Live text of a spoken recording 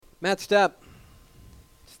Matt Stepp,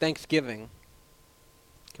 it's Thanksgiving.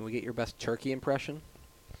 Can we get your best turkey impression?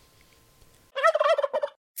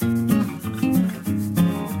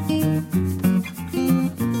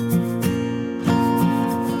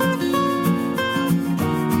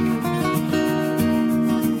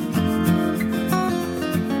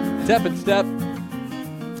 Step and Step,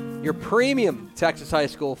 your premium Texas high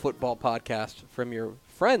school football podcast from your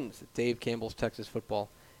friends at Dave Campbell's Texas Football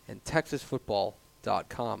and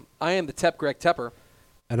TexasFootball.com. I am the Tep, Greg Tepper.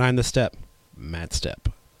 And I'm the Step, Matt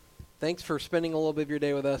Stepp. Thanks for spending a little bit of your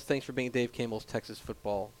day with us. Thanks for being Dave Campbell's Texas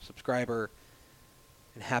Football subscriber.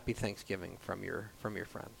 And happy Thanksgiving from your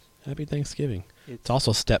friends. Happy Thanksgiving. It's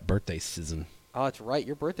also Step birthday season. Oh, that's right.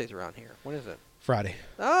 Your birthday's around here. When is it? Friday.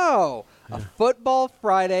 Oh, yeah. A football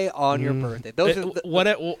Friday on your birthday. What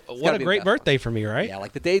a great birthday for me, right? Yeah,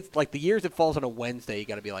 like the days, like the years it falls on a Wednesday, you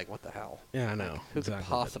got to be like, what the hell? Yeah, I know. Like, who could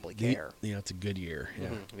possibly care? It's a good year. Yeah,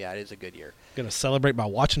 yeah, it is a good year. Gonna celebrate by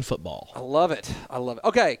watching football. I love it.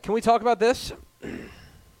 Okay, can we talk about this?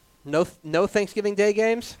 No Thanksgiving Day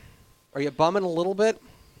games. Are you bumming a little bit?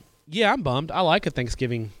 Yeah, I'm bummed. I like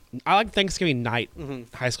Thanksgiving night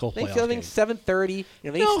high school playoff Thanksgiving, game. 7:30.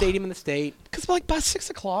 Any stadium in the state. Because like by 6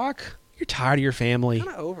 o'clock, you're tired of your family.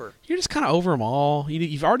 Kind of over. You're just kind of over them all.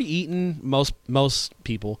 You've already eaten, most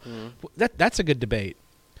people. That's a good debate.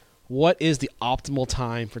 What is the optimal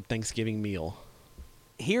time for Thanksgiving meal?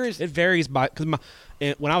 It varies because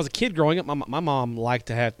when I was a kid growing up, my mom liked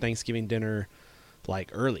to have Thanksgiving dinner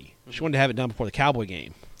like early. She wanted to have it done before the Cowboy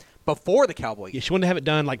game. Before the Cowboy game? Yeah, she wanted to have it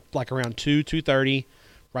done like around 2:30,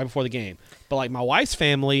 right before the game. But like my wife's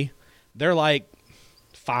family, they're like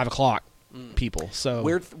 5 o'clock people. So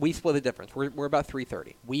we split the difference. We're about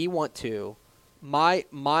 3:30. We want to. My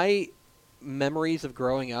memories of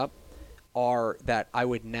growing up are that I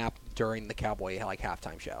would nap during the Cowboy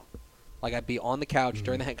halftime show. Like I'd be on the couch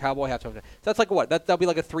during the Cowboy halftime show. So that's like what? That'll be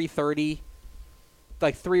like a 3:30.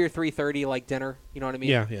 Like 3 or 3:30 like dinner, you know what I mean?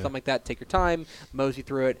 Yeah. Something like that. Take your time, mosey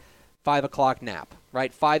through it. 5 o'clock nap,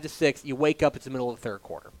 right? 5 to 6, you wake up, it's the middle of the third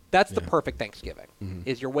quarter. That's the perfect Thanksgiving,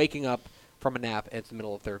 is you're waking up from a nap, and it's the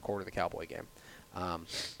middle of the third quarter of the Cowboy game.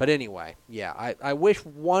 But anyway, yeah, I wish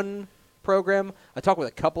one program, I talked with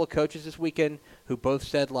a couple of coaches this weekend who both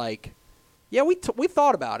said, like, yeah, we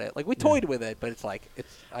thought about it. Like, we toyed with it, but it's like,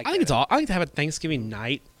 I think to have a Thanksgiving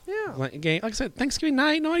night game. Like I said, Thanksgiving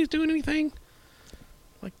night, nobody's doing anything.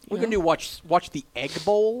 Like, we're going to watch the Egg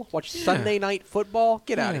Bowl, watch Sunday night football.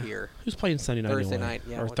 Get out of here. Who's playing Sunday night Thursday anyway? night,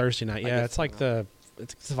 yeah. Or Thursday night. Yeah, it's like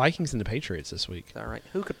it's the Vikings and the Patriots this week. All right.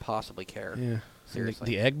 Who could possibly care? Yeah. Seriously.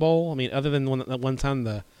 The Egg Bowl, I mean, other than one time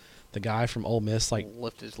the guy from Ole Miss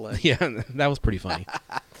lift his leg. Yeah, that was pretty funny.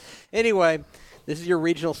 Anyway, this is your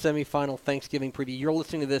regional semifinal Thanksgiving preview. You're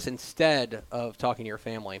listening to this instead of talking to your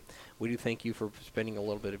family. We do thank you for spending a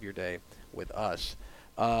little bit of your day with us.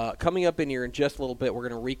 Coming up in here in just a little bit, we're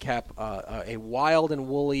going to recap a wild and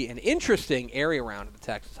woolly and interesting area round of the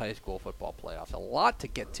Texas high school football playoffs. A lot to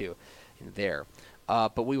get to in there.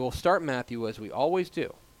 But we will start, Matthew, as we always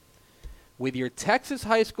do, with your Texas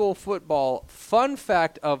high school football fun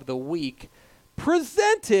fact of the week,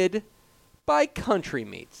 presented by Country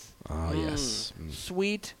Meats. Oh, yes.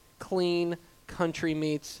 Sweet, clean Country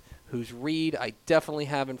Meats, whose read I definitely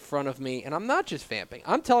have in front of me. And I'm not just vamping.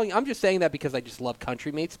 I'm just saying that because I just love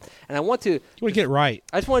Country Meats. And I want to... You want to get it right.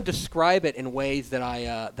 I just want to describe it in ways that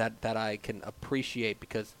I can appreciate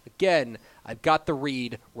because, again, I've got the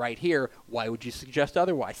read right here. Why would you suggest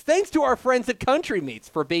otherwise? Thanks to our friends at Country Meats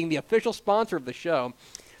for being the official sponsor of the show.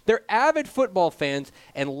 They're avid football fans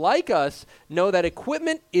and, like us, know that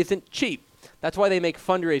equipment isn't cheap. That's why they make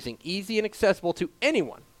fundraising easy and accessible to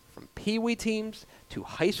anyone, from peewee teams to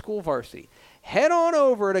high school varsity. Head on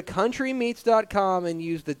over to countrymeats.com and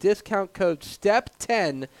use the discount code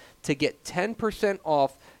STEP10 to get 10%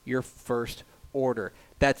 off your first order.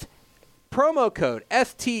 That's promo code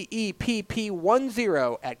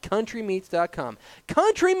STEPP10 at countrymeats.com.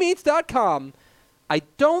 Countrymeats.com. I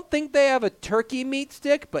don't think they have a turkey meat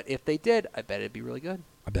stick, but if they did, I bet it'd be really good.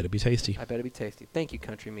 I bet it'd be tasty. Thank you,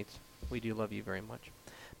 Country Meats. We do love you very much.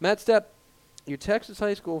 Matt Stepp, your Texas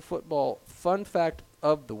high school football fun fact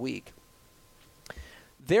of the week.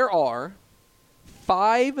 There are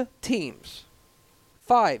 5 teams,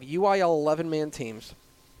 5 UIL 11-man teams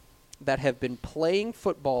that have been playing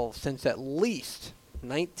football since at least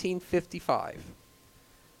 1955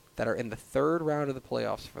 that are in the third round of the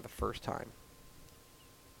playoffs for the first time.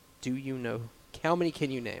 Do you know? How many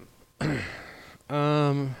can you name? I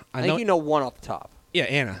think you know one off the top. Yeah,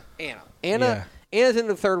 Anna. Anna's in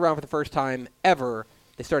the third round for the first time ever.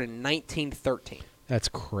 They started in 1913. That's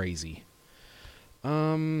crazy.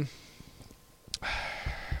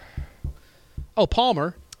 Oh,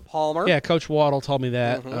 Palmer. Palmer. Yeah, Coach Waddle told me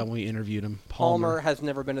that when we interviewed him. Palmer has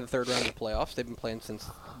never been to the third round of the playoffs. They've been playing since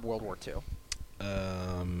World War II.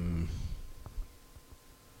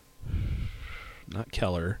 Not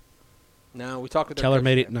Keller. No, we talked with Keller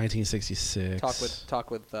made it in 1966. Talk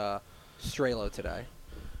with Strelo today,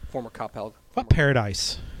 former Cop Held. What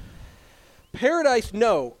Paradise? Paradise,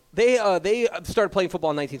 no. They started playing football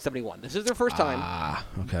in 1971. This is their first time. Ah,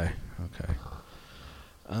 okay.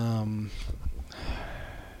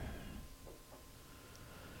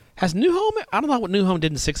 Has New Home? I don't know what New Home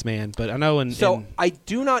did in six-man, but I know I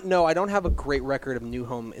do not know. I don't have a great record of New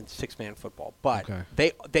Home in six-man football, but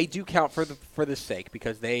they do count for the sake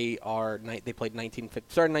because they played started in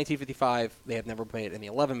 1955. They have never played in the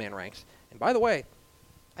 11-man ranks. And by the way,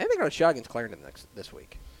 I think they're going to shot against Clarendon this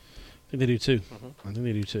week. I think they do too. Mm-hmm. I think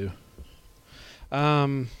they do too.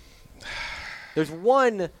 There's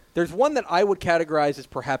one that I would categorize as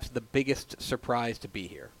perhaps the biggest surprise to be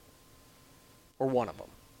here, or one of them.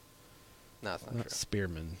 No, it's not true.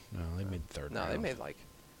 Spearman. No, they made the third round. No,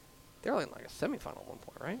 they're in like a semifinal at one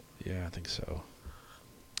point, right? Yeah, I think so.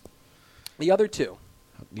 The other two.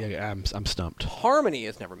 Yeah, I'm stumped. Harmony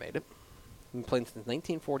has never made it. Been playing since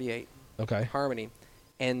 1948. Okay. Harmony.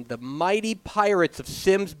 And the mighty Pirates of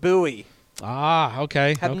Sims Bowie. Ah,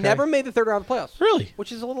 okay. Have never made the third round of the playoffs. Really?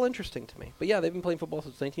 Which is a little interesting to me. But yeah, they've been playing football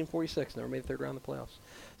since 1946. Never made the third round of the playoffs.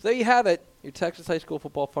 So there you have it. Your Texas high school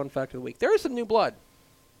football fun fact of the week. There is some new blood.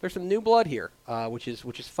 There's some new blood here, which is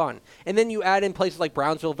fun. And then you add in places like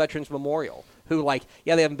Brownsville Veterans Memorial, who they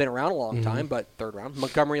haven't been around a long time, but third round.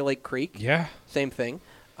 Montgomery Lake Creek. Yeah. Same thing.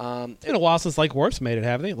 It's been a while since Lake Worth's made it,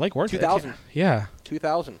 haven't they? Lake Worth. 2000. Yeah.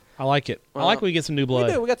 2000. I like it. I like when we get some new blood.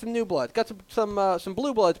 We do. We got some new blood. Got some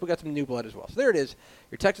blue bloods, but we got some new blood as well. So there it is.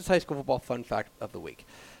 Your Texas high school football fun fact of the week.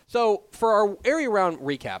 So for our area round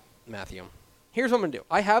recap, Matthew, here's what I'm going to do.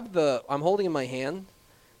 I'm holding in my hand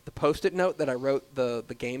the Post-it note that I wrote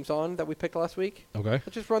the games on that we picked last week. Okay.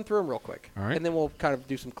 Let's just run through them real quick. All right. And then we'll kind of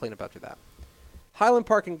do some cleanup after that. Highland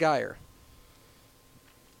Park and Geyer.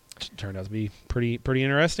 Turned out to be pretty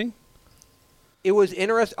interesting. It was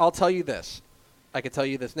interesting. I'll tell you this. I can tell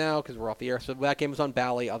you this now because we're off the air. So that game was on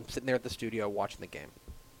Bally. I'm sitting there at the studio watching the game.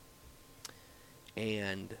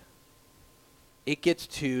 And it gets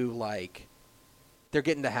to, they're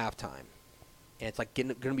getting to halftime. And it's going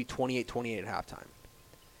to be 28-28 at halftime.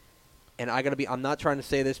 And I'm not trying to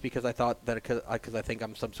say this because I thought that because I think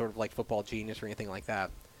I'm some sort of football genius or anything like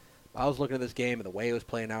that. I was looking at this game and the way it was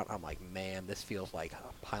playing out, I'm like, man, this feels like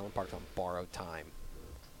Highland Park's on borrowed time.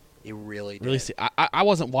 It really did. Really, I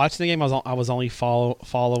wasn't watching the game. I was only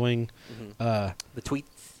following the tweets.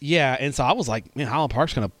 Yeah, and so I was like, man, Highland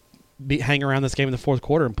Park's going to hang around this game in the fourth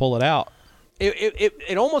quarter and pull it out.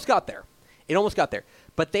 It almost got there.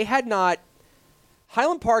 But they had not.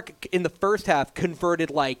 Highland Park in the first half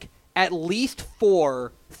converted at least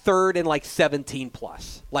 4 third and 17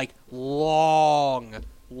 plus, long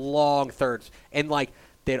thirds, and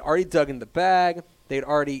they'd already dug in the bag. They'd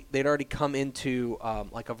already come into a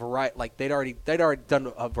variety, they'd already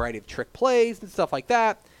done a variety of trick plays and stuff like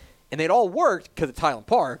that, and they'd all worked because it's Highland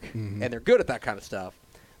Park and they're good at that kind of stuff.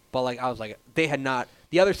 But I was like, they had not.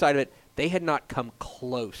 The other side of it, they had not come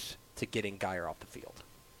close to getting Geyer off the field,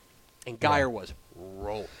 and Geyer was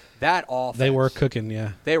roll. That offense. They were cooking,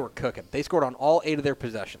 yeah. They were cooking. They scored on all 8 of their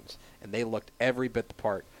possessions, and they looked every bit the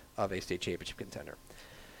part of a state championship contender.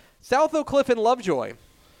 South Oak Cliff and Lovejoy.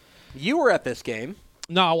 You were at this game.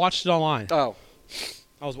 No, I watched it online. Oh.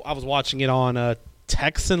 I was watching it on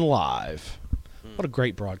Texan Live. What a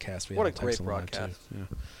great broadcast we had on Texan Live. What a great broadcast.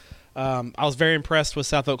 Yeah. I was very impressed with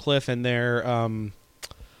South Oak Cliff and their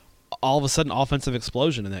all of a sudden offensive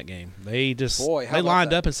explosion in that game. They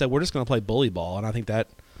lined up and said, we're just going to play bully ball, and I think that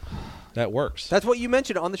works. That's what you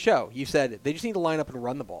mentioned on the show. You said they just need to line up and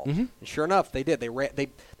run the ball. Mm-hmm. And sure enough, they did. They went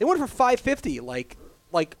for 550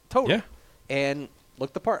 total. Yeah. And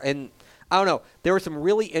looked the part. And I don't know. There were some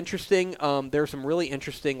really interesting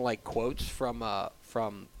quotes from I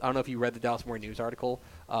don't know if you read the Dallas Morning News article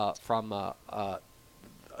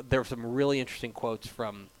there were some really interesting quotes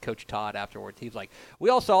from Coach Todd afterwards. He's like, we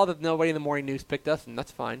all saw that nobody in the morning news picked us, and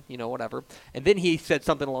that's fine, whatever. And then he said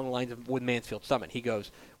something along the lines of with Mansfield Summit. He goes,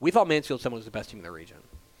 we thought Mansfield Summit was the best team in the region.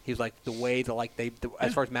 He's like, the way that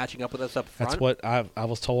as far as matching up with us up front. That's what I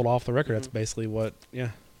was told off the record. That's basically what, yeah.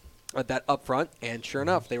 That up front, and sure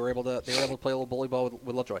enough, they were able to play a little bully ball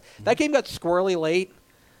with Lovejoy. That game got squirrely late.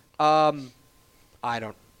 I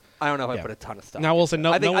don't know if I put a ton of stuff. Now we'll say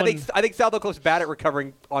I think South Oak Cliff's bad at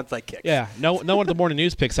recovering onside kicks. Yeah, no one at the morning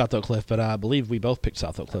news picked South Oak Cliff, but I believe we both picked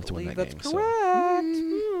South Oak Cliff to win that game. That's correct.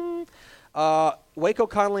 Waco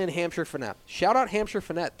Connolly and Hampshire Finette. Shout out Hampshire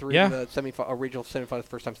Finette through the regional semifinals,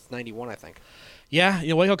 first time since '91, I think.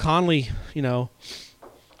 Yeah, Waco Connolly.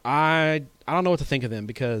 I don't know what to think of them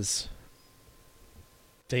because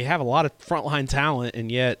they have a lot of frontline talent,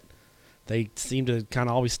 and yet they seem to kind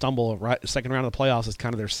of always stumble. Right, second round of the playoffs is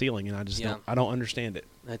kind of their ceiling, and I don't understand it.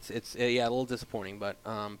 It's a little disappointing, but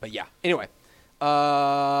yeah. Anyway,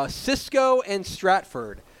 Cisco and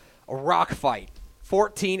Stratford, a rock fight,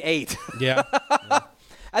 14-8. Yeah.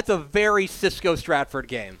 That's a very Cisco Stratford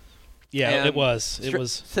game. Yeah, and it was.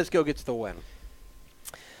 Cisco gets the win.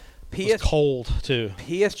 It was cold too.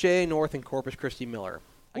 PSJ North and Corpus Christi Miller.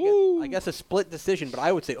 I guess a split decision, but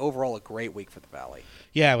I would say overall a great week for the Valley.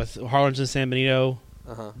 Yeah, with Harlingen San Benito,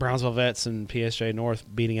 Brownsville Vets, and PSJ North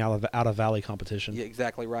beating out of Valley competition. Yeah,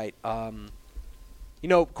 exactly right. Shout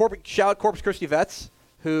out Corpus Christi Vets,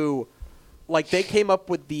 who, they came up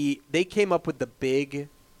with the big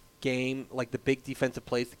game, the big defensive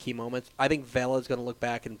plays, the key moments. I think Vela's going to look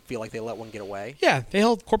back and feel like they let one get away. Yeah, they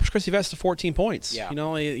held Corpus Christi Vets to 14 points. Yeah.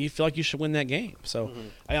 You feel like you should win that game. So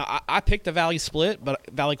I picked the Valley split, but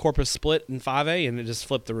Valley Corpus split in 5A, and it just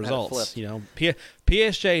flipped the results.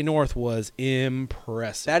 PSJ North was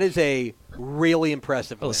impressive. That is a really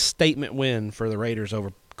impressive win. A statement win for the Raiders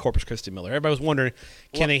over Corpus Christi Miller. Everybody was wondering,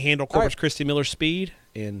 can they handle Corpus Christi Miller's speed?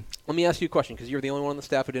 And let me ask you a question, because you're the only one on the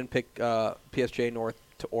staff who didn't pick PSJ North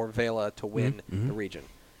or Vela to win the region.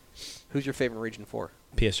 Who's your favorite region for?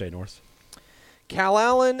 PSJ North. Cal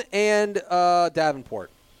Allen and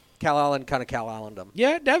Davenport. Cal Allen kind of Cal Allen'd them.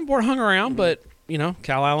 Yeah, Davenport hung around, but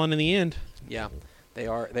Cal Allen in the end. Yeah, they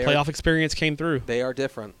are. Playoff experience came through. They are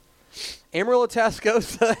different. Amarillo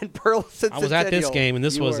Tascosa and Burleson Centennial. I was at this game, and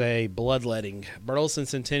this was a bloodletting. Burleson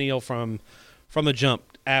Centennial from the jump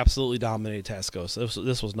absolutely dominated Tascosa.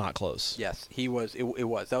 This was not close. Yes, he was. It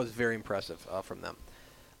was. That was very impressive from them.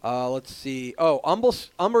 Let's see. Humble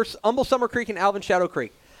Summer Creek and Alvin Shadow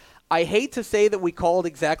Creek. I hate to say that we called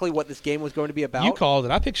exactly what this game was going to be about. You called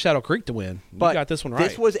it. I picked Shadow Creek to win. You got this one right.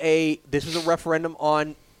 This was a referendum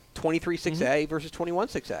on 23-6A versus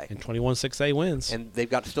 21-6A. And 21-6A wins. And they've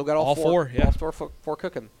still got all four. Yeah. All four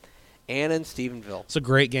cooking. Anna and Stephenville. It's a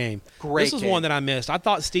great game. This was one that I missed. I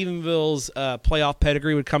thought Stephenville's playoff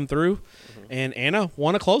pedigree would come through, and Anna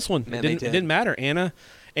won a close one. It didn't matter. Anna.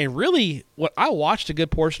 And really, I watched a good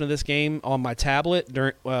portion of this game on my tablet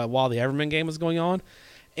during while the Everman game was going on,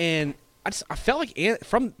 and I felt like Anna,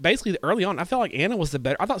 from basically early on, I felt like Anna was the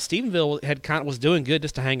better. I thought Stephenville was doing good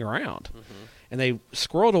just to hang around, and they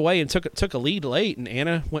squirreled away and took a lead late, and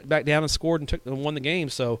Anna went back down and scored and won the game.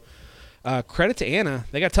 So credit to Anna.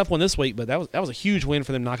 They got a tough one this week, but that was a huge win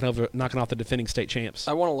for them knocking off the defending state champs.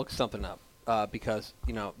 I want to look something up. Because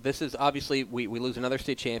this is obviously we lose another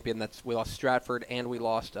state champion. We lost Stratford and we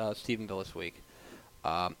lost Stephenville this week.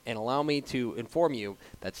 And allow me to inform you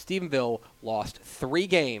that Stephenville lost 3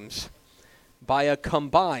 games by a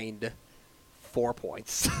combined 4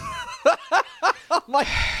 points. Oh my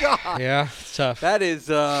God! Yeah, it's tough. That is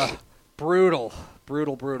brutal.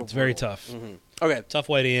 It's very tough. Okay, tough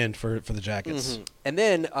way to end for the Jackets. And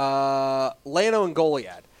then Llano and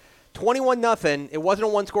Goliad. 21-0. It wasn't a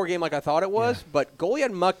one-score game like I thought it was, but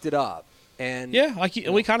Goliad mucked it up. And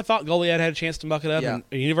we kind of thought Goliad had a chance to muck it up, and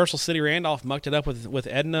Universal City Randolph mucked it up with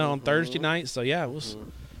Edna on Thursday night. So it was.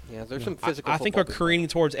 Yeah, there's some physical. I think we're careening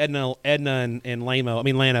towards Edna and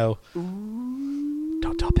Llano.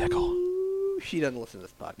 Don't tell Pickle. She doesn't listen to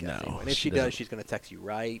this podcast. No, anyway. And if she does, she's going to text you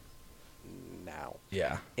right now.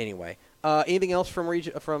 Yeah. Anyway. Anything else from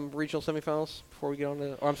regional semifinals before we get on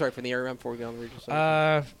to? Or I'm sorry, from the area round before we get on the regional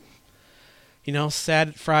semifinals.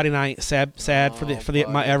 Sad Friday night. Sad for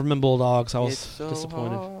my Everman Bulldogs. I was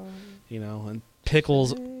disappointed. Hard. And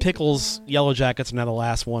Pickles Yellow Jackets are now the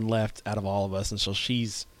last one left out of all of us, and so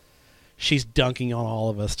she's dunking on all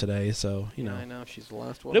of us today. So I know she's the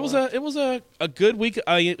last one. But it was a good week.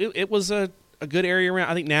 It was a good area around.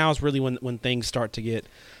 I think now is really when things start to get.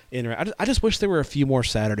 I just wish there were a few more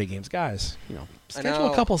Saturday games, guys.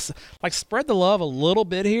 Schedule a couple. Spread the love a little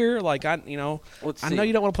bit here. I know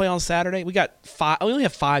you don't want to play on Saturday. We only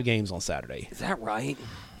have 5 games on Saturday. Is that right?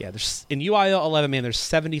 Yeah. There's in UIL 11. Man, there's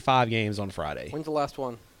 75 games on Friday. When's the last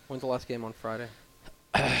one? When's the last game on Friday?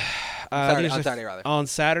 On Saturday, rather. On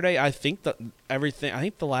Saturday, I think the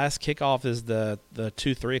last kickoff is the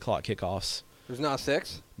 2-3 o'clock kickoffs. There's not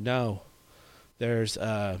 6. No. There's.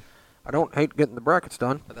 I don't hate getting the brackets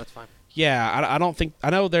done, but that's fine. Yeah, I don't think – I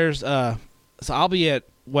know there's so I'll be at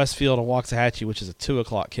Westfield and Waxahachie, which is a 2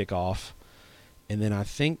 o'clock kickoff. And then I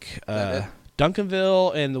think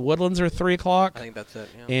Duncanville and the Woodlands are 3 o'clock. I think that's it,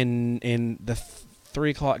 yeah. And the 3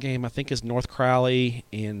 o'clock game I think is North Crowley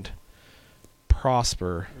and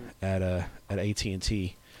Prosper at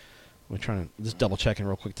AT&T. We're trying to just double checking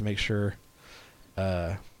real quick to make sure.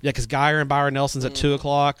 Because Geyer and Byron Nelson's at 2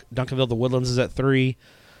 o'clock. Duncanville, the Woodlands is at 3.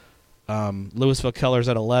 Louisville Keller's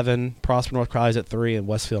at 11. Prosper North Crowley's at 3, and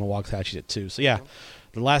Westfield and Waxahachie's at 2. So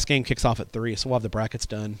the last game kicks off at 3. So we'll have the brackets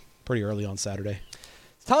done pretty early on Saturday.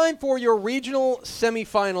 It's time for your regional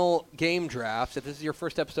semifinal game drafts. If this is your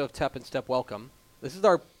first episode of Tep and Step, welcome. This is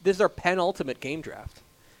our penultimate game draft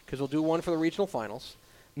because we'll do one for the regional finals,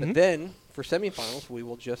 but then for semifinals we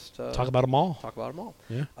will just talk about them all.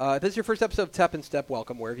 Yeah. If this is your first episode of Tep and Step,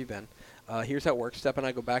 welcome. Where have you been? Here's how it works. Step and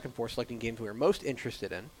I go back and forth selecting games we are most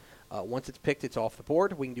interested in. Once it's picked, it's off the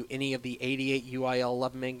board. We can do any of the 88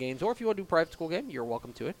 UIL 11-man games, or if you want to do a private school game, you're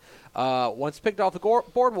welcome to it. Once picked off the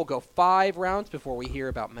board, we'll go 5 rounds before we hear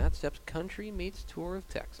about Matt Stepp's Country Meets Tour of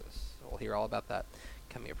Texas. We'll hear all about that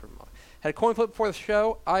coming up for a moment. Had a coin flip before the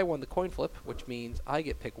show. I won the coin flip, which means I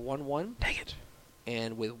get pick 1-1. Dang it.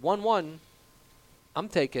 And with 1-1, I'm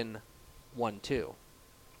taking 1-2.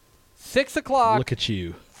 6 o'clock. Look at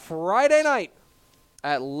you. Friday night.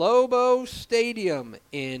 At Lobo Stadium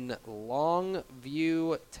in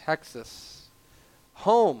Longview, Texas,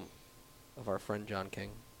 home of our friend John King,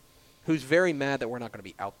 who's very mad that we're not going to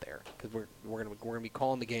be out there because we're going to be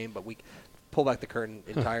calling the game, but we pull back the curtain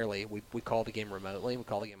entirely. We call the game remotely. We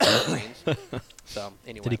call the game on screens. So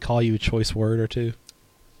anyway, did he call you a choice word or two?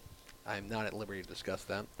 I'm not at liberty to discuss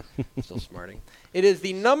that. Still smarting. It is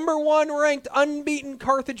the number 1 ranked unbeaten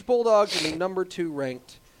Carthage Bulldogs and the number 2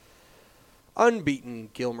 ranked unbeaten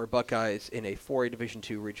Gilmer Buckeyes in a 4A Division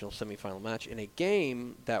II regional semifinal match in a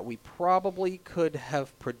game that we probably could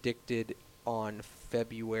have predicted on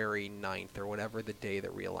February 9th or whatever the day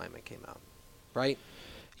that realignment came out. Right?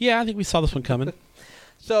 Yeah, I think we saw this one coming.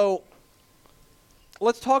 So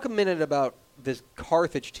let's talk a minute about this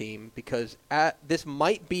Carthage team because this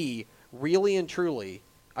might be really and truly,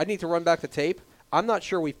 I need to run back the tape. I'm not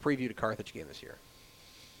sure we've previewed a Carthage game this year.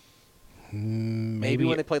 Maybe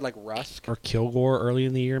when they played like Rusk or Kilgore early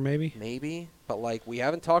in the year, maybe, but like we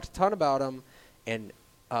haven't talked a ton about them, and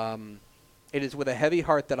it is with a heavy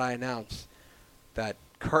heart that I announce that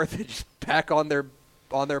Carthage is back on their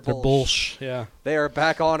bullsh. Yeah, they are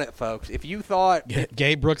back on it, folks. If you thought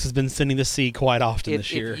Gabe Brooks has been sending the seed quite often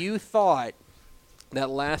this year, if you thought that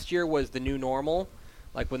last year was the new normal,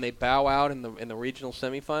 like when they bow out in the regional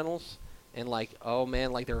semifinals, and like oh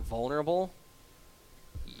man, like they're vulnerable.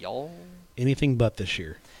 Y'all. Anything but this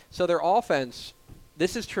year. So their offense,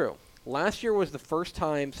 this is true. Last year was the first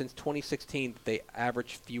time since 2016 that they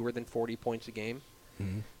averaged fewer than 40 points a game.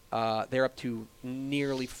 Mm-hmm. They're up to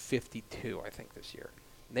nearly 52, I think, this year.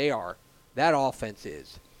 That offense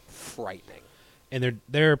is frightening. And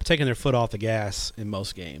they're taking their foot off the gas in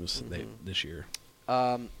most games this year.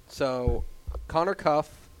 So Connor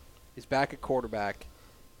Cuff is back at quarterback,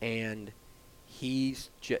 and he's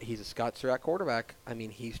a Scott Surratt quarterback. I mean,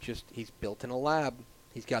 he's built in a lab.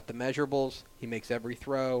 He's got the measurables. He makes every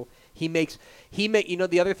throw. You know,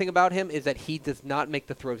 the other thing about him is that he does not make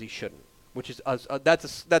the throws he shouldn't, which is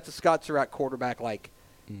that's a Scott Surratt quarterback. Like,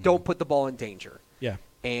 don't put the ball in danger. Yeah.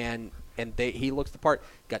 And he looks the part.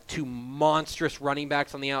 Got 2 monstrous running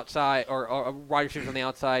backs on the outside, or wide receivers on the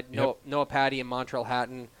outside. Yep. Noah Patty and Montrell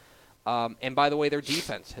Hatton. And by the way, their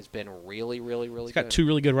defense has been really, really, really It's good. got 2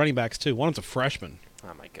 really good running backs, too. One's a freshman.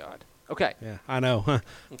 Oh, my God. Okay. Yeah, I know. Huh.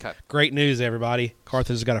 Okay. Great news, everybody.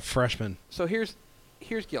 Carthage has got a freshman. So here's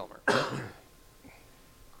Gilmer.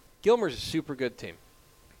 Gilmer's a super good team.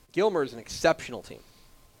 Gilmer is an exceptional team.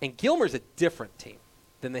 And Gilmer's a different team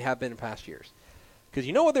than they have been in past years. Because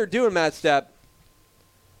you know what they're doing, Matt Stepp?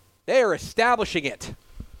 They are establishing it.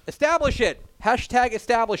 Establish it. Hashtag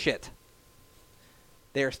establish it.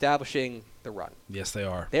 They're establishing the run. Yes, they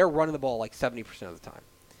are. They're running the ball like 70% of the time.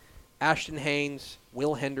 Ashton Haynes,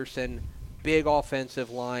 Will Henderson, big offensive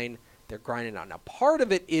line. They're grinding out. Now, part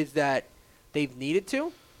of it is that they've needed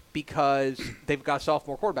to because they've got a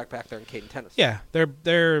sophomore quarterback back there in Caden Tennyson. Yeah,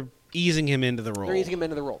 they're easing him into the role. They're easing him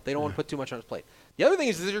into the role. They don't want to put too much on his plate. The other thing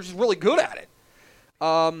is that they're just really good at it.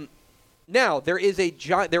 Now, there is a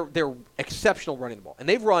giant. They're exceptional running the ball, and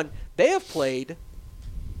they have played.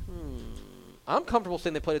 I'm comfortable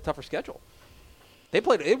saying they played a tougher schedule. They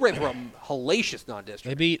ran through a hellacious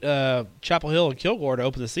non-district. They beat Chapel Hill and Kilgore to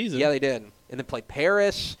open the season. Yeah, they did, and then played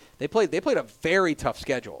Paris. They played a very tough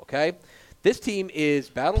schedule. Okay, this team is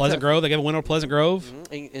battle. Pleasant Grove. They got a win over Pleasant Grove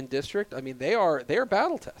in district. I mean, they are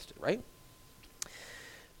battle tested, right?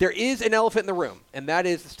 There is an elephant in the room, and that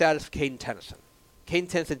is the status of Caden Tennyson. Caden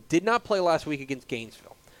Tennyson did not play last week against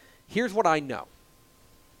Gainesville. Here's what I know.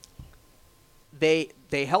 They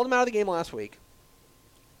held him out of the game last week.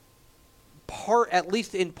 at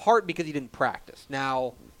least in part because he didn't practice.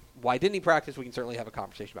 Now, why didn't he practice? We can certainly have a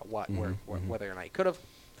conversation about whether or not he could have.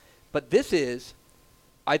 But this is,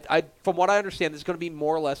 from what I understand, this is going to be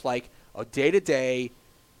more or less like a day-to-day,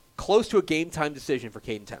 close to a game-time decision for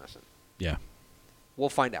Caden Tennyson. Yeah. We'll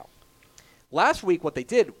find out. Last week, what they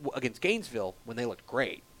did against Gainesville, when they looked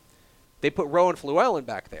great, they put Rowan Flewellen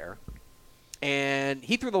back there, and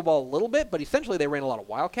he threw the ball a little bit, but essentially they ran a lot of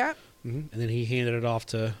Wildcat. And then he handed it off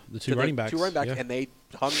to the two running backs. Yeah. And they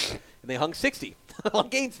hung 60 on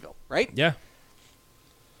Gainesville, right? Yeah.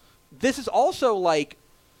 This is also like,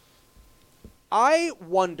 I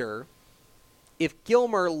wonder if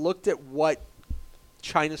Gilmer looked at what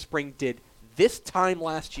China Spring did this time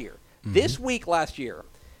last year, this week last year,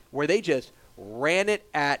 where they just ran it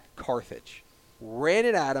at Carthage, ran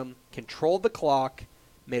it at them, controlled the clock,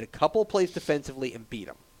 made a couple of plays defensively, and beat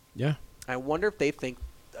them. Yeah. I wonder if they think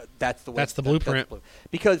that's the way. That's the blueprint.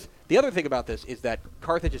 Because the other thing about this is that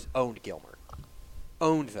Carthage has owned Gilmer.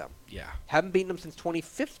 Owned them. Yeah. Haven't beaten them since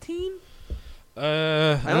 2015? I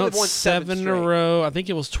know they've won 7 in a row. I think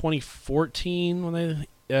it was 2014 when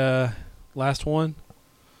they last one.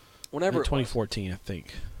 Whenever 2014, I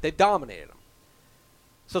think. They dominated them.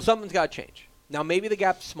 So something's got to change. Now, maybe the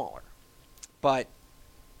gap's smaller. But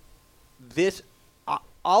this,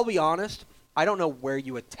 I'll be honest, I don't know where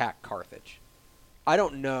you attack Carthage. I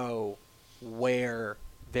don't know where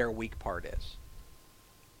their weak part is.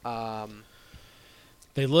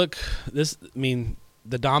 They look this. I mean,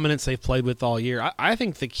 the dominance they've played with all year. I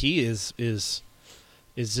think the key is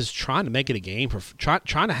just trying to make it a game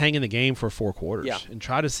trying to hang in the game for 4 quarters and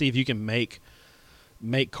try to see if you can make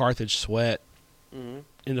Carthage sweat in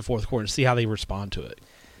the fourth quarter and see how they respond to it.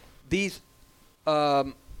 These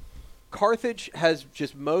Carthage has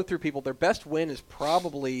just mowed through people. Their best win is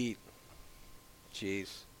probably,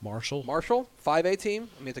 Marshall, 5A team.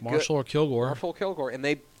 I mean, it's a Marshall or Kilgore. Marshall or Kilgore, and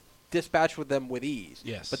they dispatched with them with ease.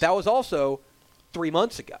 Yes, but that was also 3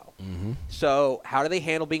 months ago. So how do they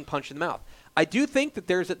handle being punched in the mouth? I do think that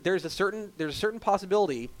there's a certain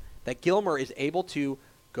possibility that Gilmer is able to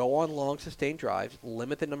go on long sustained drives,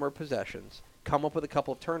 limit the number of possessions, come up with a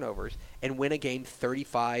couple of turnovers, and win a game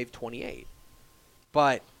 35-28.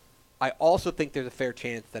 But I also think there's a fair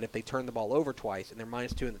chance that if they turn the ball over twice and they're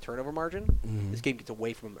 -2 in the turnover margin, this game gets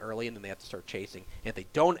away from them early, and then they have to start chasing. And if they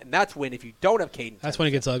don't, and that's when, if you don't have Caden, that's when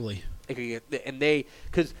it gets ugly.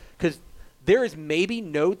 Because there is maybe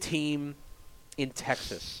no team in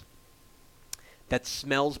Texas that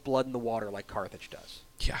smells blood in the water like Carthage does.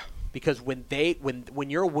 Yeah. Because when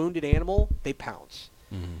you're a wounded animal, they pounce.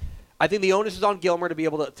 I think the onus is on Gilmer to be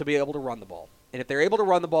able to run the ball. And if they're able to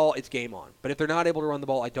run the ball, it's game on. But if they're not able to run the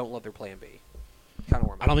ball, I don't love their plan B. Kind of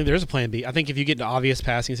where I don't think there's a plan B. I think if you get into obvious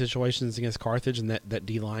passing situations against Carthage and that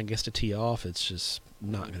D-line gets to tee off, it's just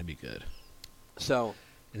not going to be good. So,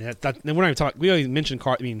 and we're not even talking. We already mentioned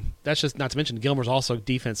I mean, that's just not to mention Gilmer's also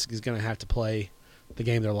defense is going to have to play the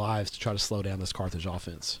game of their lives to try to slow down this Carthage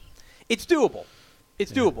offense. It's doable.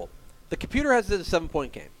 It's doable. The computer has it as a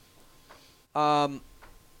 7-point game.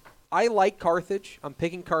 I like Carthage. I'm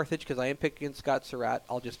picking Carthage because I am picking Scott Surratt.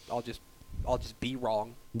 I'll just be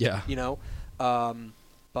wrong. Yeah. You know,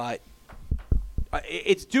 but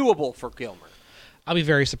it's doable for Gilmer. I'll be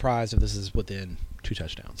very surprised if this is within 2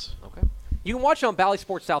 touchdowns. Okay. You can watch it on Bally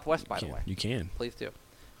Sports Southwest, by the way. You can. Please do.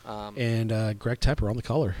 And Greg Tepper on the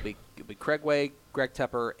color. It'll be Craig Way, Greg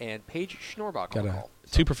Tepper, and Paige Schnorbach on the call.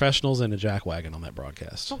 2 professionals and a jackwagon on that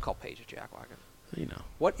broadcast. Don't call Paige a jackwagon. You know.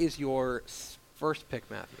 What is your first pick,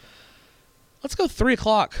 Matthew? Let's go 3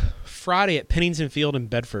 o'clock Friday at Pennington Field in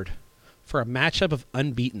Bedford for a matchup of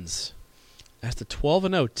unbeatens. As the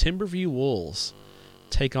 12-0 Timberview Wolves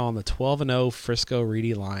take on the 12-0 Frisco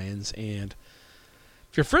Reedy Lions. And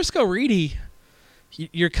if you're Frisco Reedy,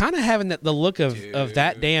 you're kind of having the look of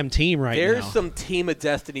that damn team right now. There's some Team of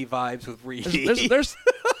Destiny vibes with Reedy.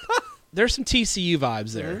 There's some TCU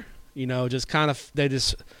vibes there. You know, just kind of they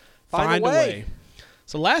just find a way.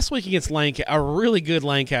 So last week against a really good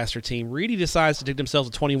Lancaster team, Reedy decides to dig themselves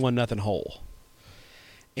a 21-0 hole.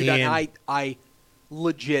 And I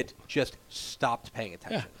legit just stopped paying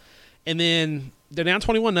attention. Yeah. And then they're down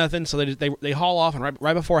 21-0, so they haul off, and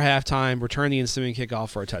right before halftime, return the ensuing kickoff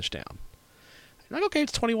for a touchdown. Like, okay,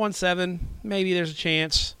 it's 21-7. Maybe there's a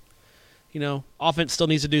chance. You know, offense still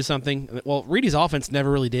needs to do something. Well, Reedy's offense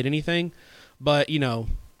never really did anything, but, you know,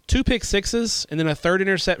 2 pick sixes and then a third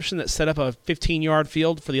interception that set up a 15-yard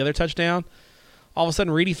field for the other touchdown. All of a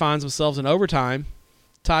sudden, Reedy finds themselves in overtime,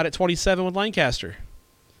 tied at 27 with Lancaster.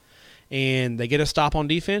 And they get a stop on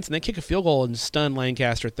defense, and they kick a field goal and stun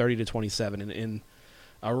Lancaster 30-27 in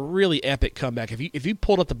a really epic comeback. If you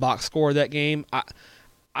pulled up the box score of that game,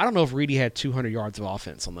 I don't know if Reedy had 200 yards of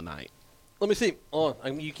offense on the night. Let me see. Oh,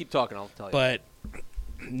 you keep talking. I'll tell you. But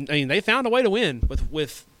I mean, they found a way to win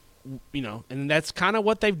with and that's kind of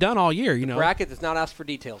what they've done all year. Bracket does not ask for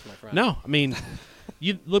details, my friend. No, I mean,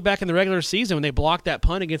 you look back in the regular season when they blocked that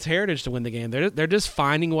punt against Heritage to win the game. They're just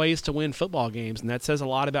finding ways to win football games, and that says a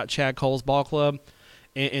lot about Chad Cole's ball club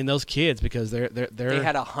and those kids because they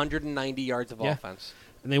had 190 yards of offense,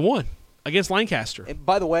 and they won against Lancaster. And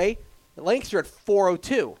by the way, Lancaster at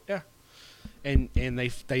 402. Yeah, and they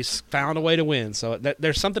found a way to win. So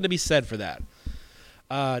there's something to be said for that.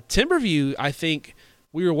 Timberview, I think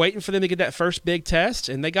we were waiting for them to get that first big test,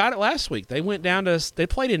 and they got it last week. They went down to they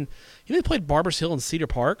played Barbers Hill and Cedar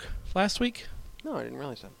Park last week. No, I didn't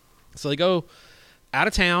realize that. So they go out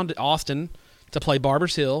of town to Austin to play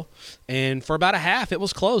Barbers Hill, and for about a half it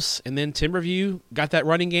was close. And then Timberview got that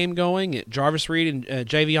running game going. Jarvis Reed and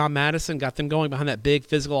Javion Madison got them going behind that big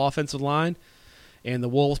physical offensive line, and the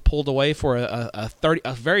Wolves pulled away for a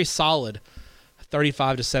very solid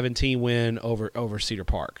 35-17 win over Cedar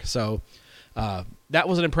Park. So that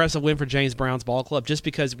was an impressive win for James Brown's ball club, just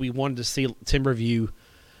because we wanted to see Timberview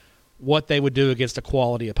what they would do against a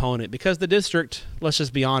quality opponent, because the district, let's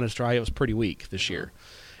just be honest, right, it was pretty weak this year,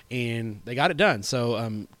 and they got it done.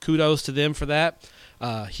 So kudos to them for that.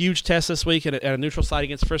 Huge test this week at a neutral site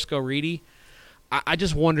against Frisco Reedy. I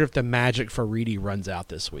just wonder if the magic for Reedy runs out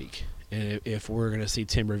this week, and if we're going to see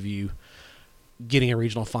Timberview getting a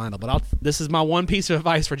regional final. But this is my one piece of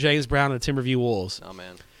advice for James Brown and the Timberview Wolves. Oh,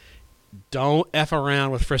 man. Don't F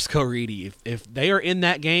around with Frisco Reedy. If they are in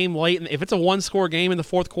that game late, if it's a one-score game in the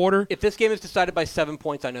fourth quarter. If this game is decided by 7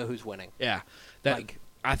 points, I know who's winning. Yeah.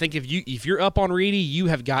 I think if you're up on Reedy, you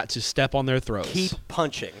have got to step on their throats. Keep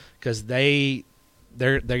punching. Because they're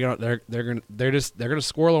gonna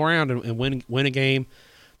squirrel around and win a game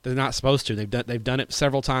they're not supposed to. They've done it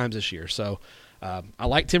several times this year. So I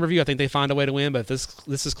like Timberview. I think they find a way to win. But if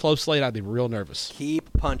this is close slate, I'd be real nervous.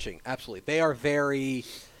 Keep punching. Absolutely. They are very.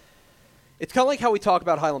 It's kind of like how we talk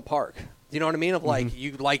about Highland Park. You know what I mean? Of like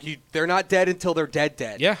they're not dead until they're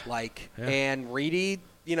dead. Yeah. And Reedy,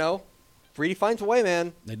 Reedy finds a way,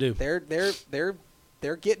 man. They do. They're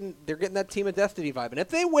getting that Team of Destiny vibe, and if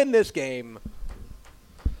they win this game,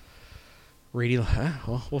 Reedy.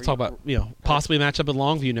 We'll talk about possibly match up in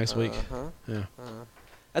Longview next week. Yeah.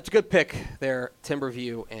 That's a good pick there,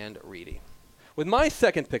 Timberview and Reedy. With my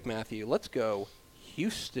second pick, Matthew, let's go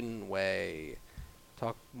Houston way.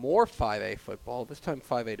 Talk more 5A football, this time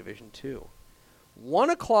 5A Division II. 1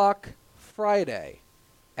 o'clock Friday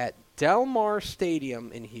at Del Mar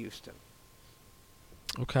Stadium in Houston.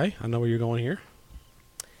 Okay, I know where you're going here.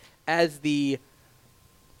 As the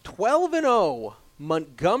 12-0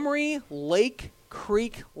 Montgomery Lake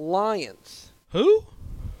Creek Lions. Who?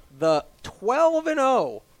 The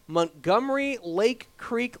 12-0 Montgomery Lake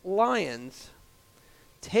Creek Lions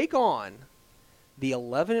take on the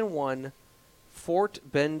 11-1 Fort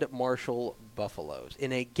Bend Marshall Buffaloes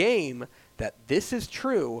in a game that, this is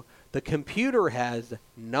true, the computer has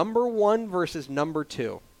number 1 versus number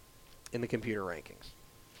 2 in the computer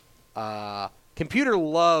rankings. Computer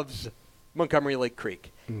loves Montgomery Lake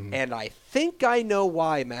Creek, and I think I know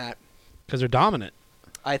why, Matt. Because they're dominant.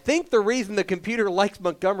 I think the reason the computer likes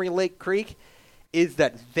Montgomery Lake Creek is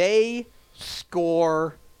that they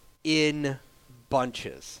score in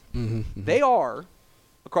bunches. They are,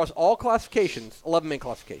 across all classifications, 11-man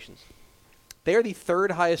classifications, they are the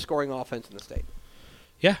third highest scoring offense in the state.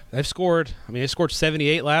 Yeah, they've scored. I mean, they scored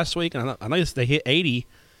 78 last week, and I know they hit 80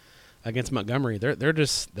 against Montgomery. They're a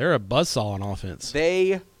buzzsaw on offense.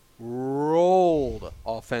 They rolled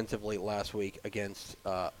offensively last week against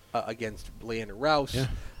Leander Rouse,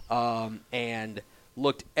 and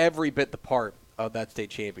looked every bit the part of that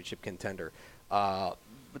state championship contender.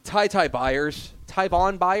 Tyvon Byers,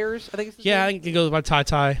 I think it's his name. I think it goes by Ty.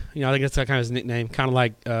 I think that's kind of his nickname. Kind of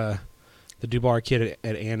like the Dubar kid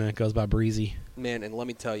at Anna goes by Breezy. Man, and let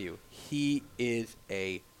me tell you, he is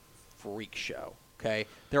a freak show. Okay,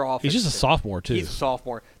 their offense. He's just a sophomore too. He's a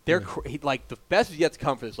sophomore. The best is yet to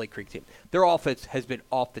come for this Lake Creek team. Their offense has been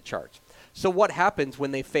off the charts. So what happens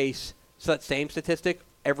when they face that same statistic?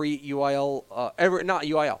 Every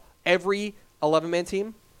 11-man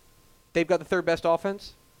team, they've got the third best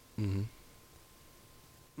offense.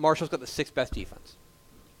 Marshall's got the 6th best defense.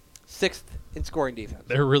 6th in scoring defense.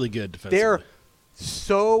 They're really good defensively. They're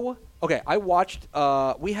so okay. I watched.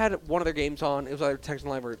 We had one of their games on. It was either Texan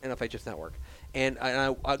Live or NFHS Network. And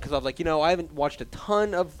because I was like, I haven't watched a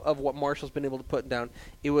ton of what Marshall's been able to put down.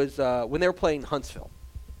 It was when they were playing Huntsville.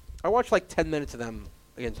 I watched like 10 minutes of them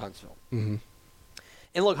against Huntsville. And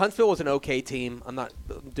look, Huntsville was an okay team. I'm not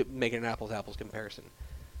making an apples-apples comparison.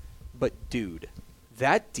 But, dude,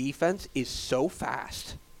 that defense is so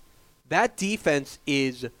fast. That defense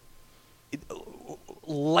is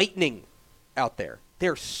lightning out there.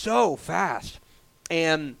 They're so fast.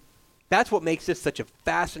 And that's what makes this such a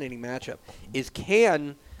fascinating matchup, is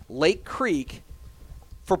can Lake Creek,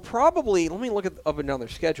 for probably, let me look up and down their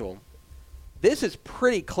schedule, this is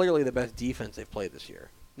pretty clearly the best defense they've played this year.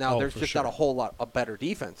 Now, there's just not a whole lot of better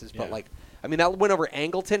defenses, but, that win over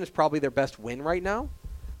Angleton is probably their best win right now.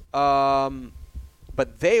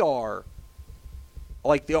 But they are,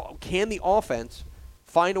 can the offense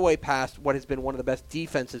find a way past what has been one of the best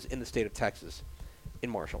defenses in the state of Texas in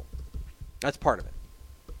Marshall? That's part of it.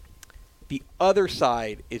 The other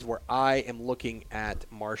side is where I am looking at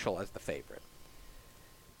Marshall as the favorite.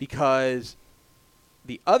 Because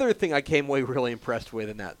the other thing I came away really impressed with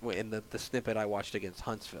in the snippet I watched against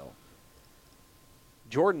Huntsville,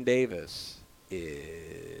 Jordan Davis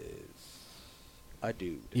is a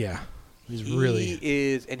dude. Yeah.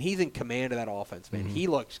 He's and he's in command of that offense, man. Mm-hmm. He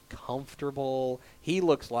looks comfortable. He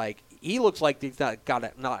looks like he's not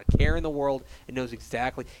a care in the world and knows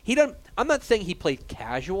exactly. I'm not saying he plays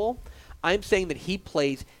casual. I'm saying that he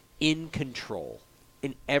plays in control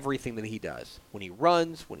in everything that he does. When he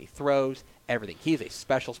runs, when he throws, everything. He's a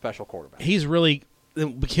special quarterback. His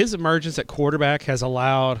emergence at quarterback has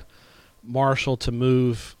allowed Marshall to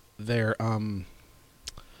move their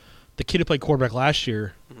the kid who played quarterback last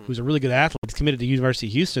year, who's a really good athlete, he's committed to University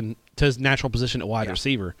of Houston, to his natural position at wide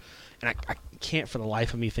receiver. And I can't for the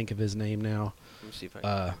life of me think of his name now. Let me see if I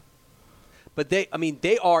can. But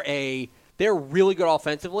they're really good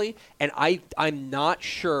offensively, and I'm not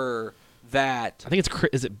sure that. I think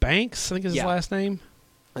is it Banks? I think is his last name.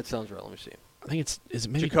 That sounds right. Let me see. I think is it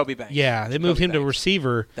maybe Jacoby Banks. Yeah, they moved him to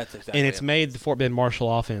receiver. That's exactly and it's made the Fort Bend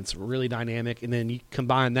Marshall offense really dynamic. And then you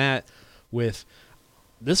combine that with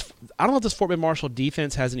this. I don't know if this Fort Bend Marshall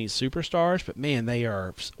defense has any superstars, but man, they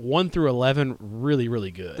are 1 through 11 really,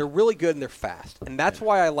 really good. They're really good and they're fast, and that's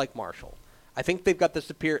why I like Marshall. I think they've got the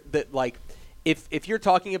superior. If you're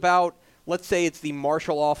talking about, let's say it's the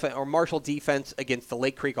Marshall offense or Marshall defense against the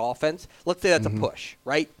Lake Creek offense. Let's say that's a push,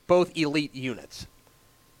 right? Both elite units.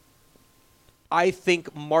 I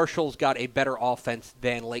think Marshall's got a better offense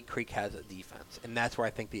than Lake Creek has a defense, and that's where I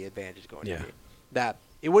think the advantage is going to be. That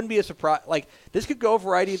it wouldn't be a surprise. Like, this could go a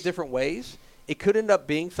variety of different ways. It could end up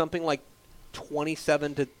being something like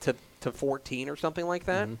 27 to 14 or something like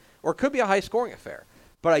that, or it could be a high-scoring affair.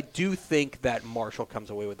 But I do think that Marshall comes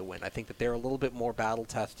away with the win. I think that they're a little bit more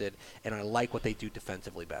battle-tested, and I like what they do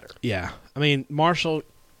defensively better. Yeah. I mean, Marshall's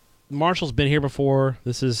been here before.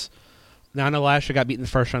 Now, I know last year got beat in the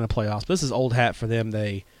first round of playoffs, but this is old hat for them.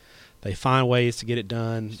 They find ways to get it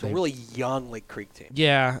done. It's a really young Lake Creek team.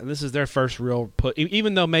 Yeah, and this is their first real put.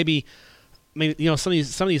 Even though maybe some of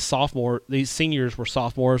these seniors were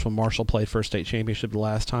sophomores when Marshall played for a state championship the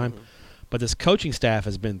last time. But this coaching staff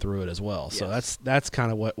has been through it as well. So that's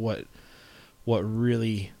kind of what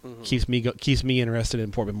really keeps me interested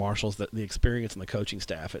in Fort Bend Marshall's the experience and the coaching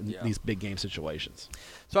staff in these big game situations.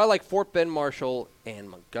 So I like Fort Bend Marshall and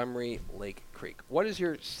Montgomery Lake Creek. What is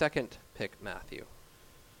your second pick, Matthew?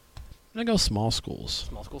 I'm gonna go small schools.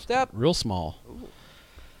 Small school step. Real small. Ooh.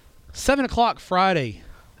 7:00 Friday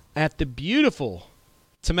at the beautiful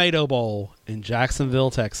Tomato Bowl in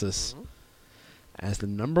Jacksonville, Texas. As the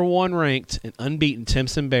number 1 ranked and unbeaten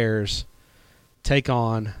Timpson Bears take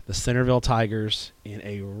on the Centerville Tigers in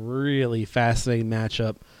a really fascinating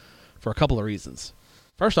matchup for a couple of reasons.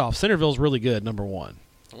 First off, Centerville's really good, number 1.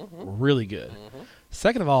 Really good.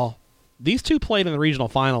 Second of all, these two played in the regional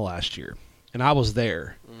final last year, and I was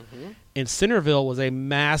there. And Centerville was a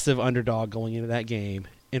massive underdog going into that game.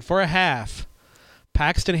 And for a half,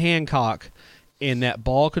 Paxton Hancock in that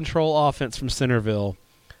ball control offense from Centerville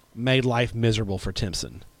made life miserable for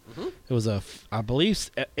Timpson. It was I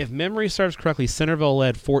believe, if memory serves correctly, Centerville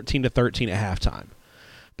led 14-13 at halftime,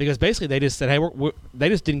 because basically they just said, "Hey, they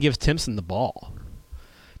just didn't give Timpson the ball."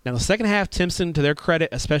 Now the second half, Timpson, to their credit,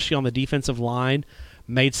 especially on the defensive line,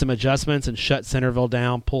 made some adjustments and shut Centerville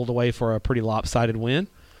down, pulled away for a pretty lopsided win.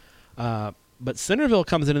 But Centerville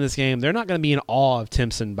comes into this game; they're not going to be in awe of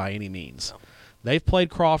Timpson by any means. No. They've played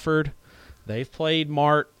Crawford, they've played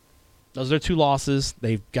Mart. Those are their 2 losses.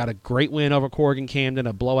 They've got a great win over Corrigan Camden,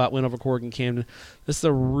 a blowout win over Corrigan Camden. This is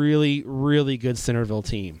a really, really good Centerville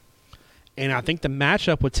team. And I think the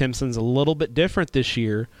matchup with Timpson's a little bit different this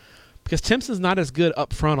year because Timpson's not as good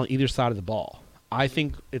up front on either side of the ball. I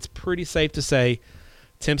think it's pretty safe to say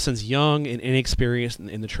Timpson's young and inexperienced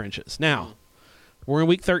in the trenches. Now, we're in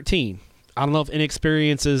week 13. I don't know if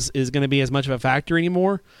inexperience is going to be as much of a factor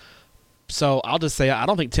anymore. So I'll just say I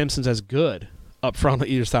don't think Timpson's as good up front on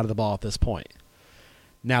either side of the ball at this point.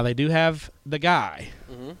 Now they do have the guy.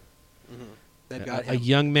 Mm-hmm. Mm-hmm. They've got a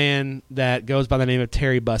young man that goes by the name of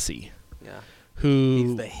Terry Bussey. Yeah. Who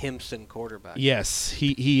he's the Himpson quarterback. Yes,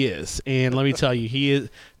 he is. And let me tell you,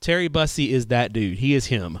 Terry Bussey is that dude. He is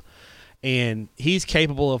him. And he's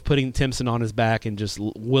capable of putting Timpson on his back and just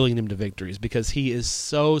willing him to victories because he is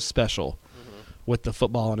so special with the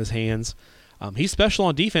football in his hands. He's special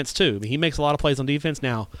on defense too. I mean, he makes a lot of plays on defense.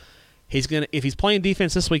 Now, if he's playing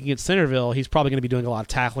defense this week against Centerville, he's probably going to be doing a lot of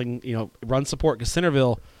tackling, run support because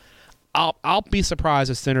Centerville. I'll be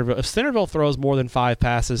surprised if Centerville throws more than 5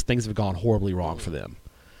 passes, things have gone horribly wrong for them.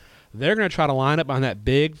 They're going to try to line up on that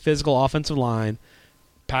big physical offensive line,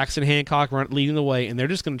 Paxton Hancock leading the way, and they're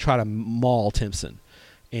just going to try to maul Timpson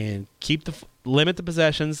and limit the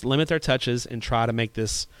possessions, limit their touches, and try to make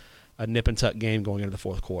this a nip and tuck game going into the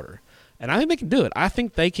fourth quarter. And I think they can do it. I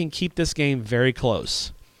think they can keep this game very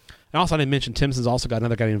close. And also, I didn't mention Timpson's also got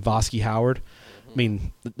another guy named Vosky Howard. I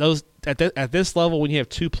mean, those at this level, when you have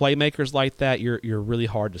 2 playmakers like that, you're really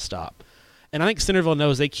hard to stop. And I think Centerville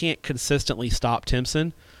knows they can't consistently stop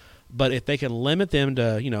Timpson, but if they can limit them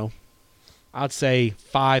to, I'd say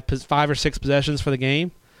 5 or 6 possessions for the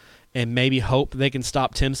game, and maybe hope they can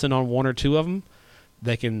stop Timpson on 1 or 2 of them,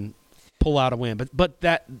 they can pull out a win. But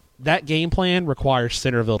that game plan requires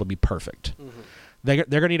Centerville to be perfect. Mm-hmm. They're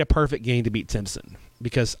going to need a perfect game to beat Timpson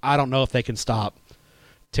because I don't know if they can stop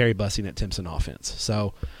Terry Bussey and that Timpson offense.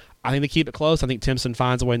 So I think they keep it close. I think Timpson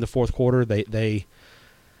finds a way in the fourth quarter. They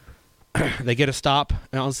get a stop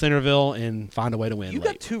on Centerville and find a way to win. You've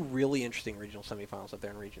got 2 really interesting regional semifinals up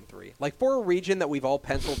there in Region 3. Like for a region that we've all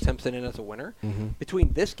penciled Timpson in as a winner,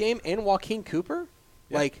 between this game and Joaquin Cooper,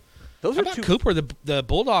 those are 2. Cooper, the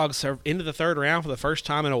Bulldogs are into the 3rd round for the first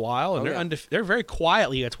time in a while, and they're very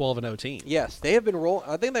quietly a 12-0 team. Yes, they have been rolling.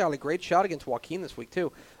 I think they got a great shot against Joaquin this week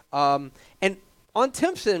too. And on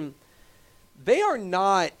Timpson, they are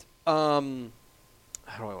not how do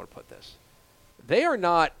I want to put this? They are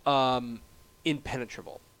not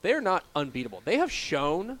impenetrable. They are not unbeatable. They have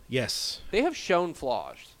shown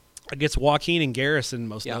flaws. Against Joaquin and Garrison,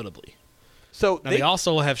 most notably. So they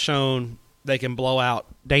also have shown they can blow out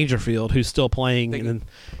Dangerfield, who's still playing in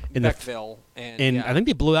Beckville. And I think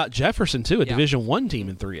they blew out Jefferson, too, a Division I team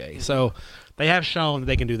in 3A. Mm-hmm. So they have shown that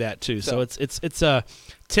they can do that, too. So it's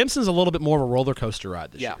Timpson's a little bit more of a roller coaster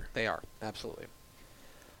ride this year. Yeah, they are. Absolutely.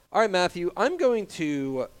 All right, Matthew, I'm going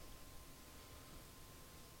to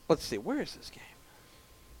 – let's see. Where is this game?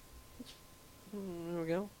 There we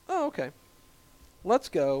go. Oh, okay. Let's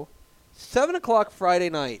go. 7 o'clock Friday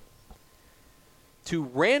night to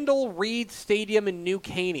Randall Reed Stadium in New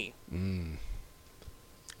Caney in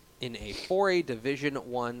a 4A Division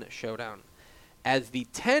I showdown as the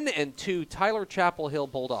 10-2 Tyler Chapel Hill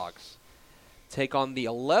Bulldogs take on the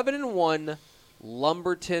 11-1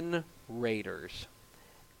 Lumberton Raiders.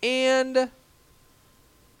 And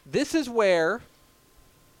this is where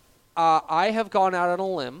I have gone out on a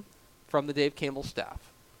limb from the Dave Campbell staff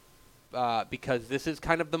because this is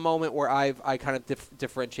kind of the moment where I kind of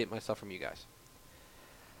differentiate myself from you guys.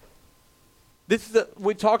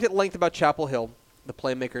 We talked at length about Chapel Hill, the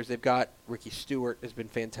playmakers. They've got Ricky Stewart has been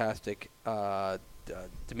fantastic.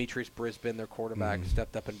 Demetrius Brisbane, their quarterback,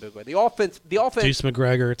 stepped up in a big way. The offense. Deuce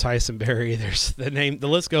McGregor, Tyson Berry. There's the name. The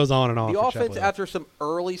list goes on and on. The offense, after some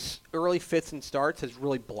early fits and starts, has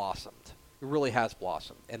really blossomed. It really has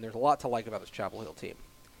blossomed, and there's a lot to like about this Chapel Hill team.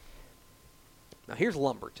 Now here's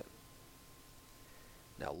Lumberton.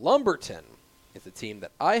 Now Lumberton is a team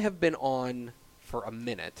that I have been on for a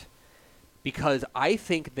minute because I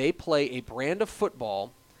think they play a brand of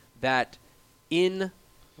football that in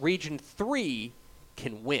Region 3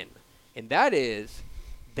 can win. And that is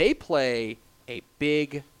they play a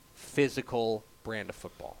big physical brand of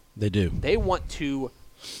football. They do. They want to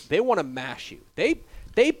mash you.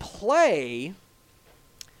 They play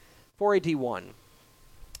for a D1.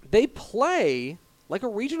 They play like a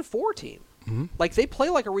Region 4 team. Mm-hmm. Like they play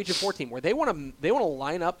like a Region 4 team where they want to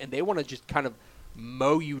line up and they want to just kind of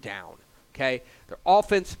mow you down. Okay, their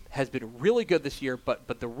offense has been really good this year, but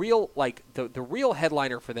the real the real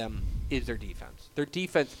headliner for them is their defense. Their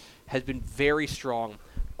defense has been very strong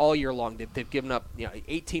all year long. They've given up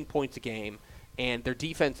 18 points a game, and their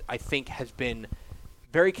defense I think has been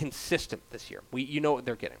very consistent this year. You know what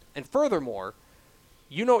they're getting, and furthermore,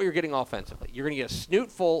 you know what you're getting offensively. You're going to get a snoot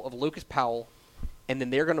full of Lucas Powell, and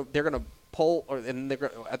then they're gonna pull and they're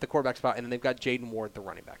at the quarterback spot, and then they've got Jaden Ward at the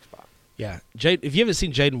running back spot. Yeah, if you haven't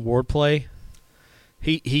seen Jaden Ward play,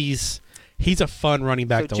 he's a fun running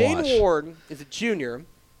back to watch. Jaden Ward is a junior.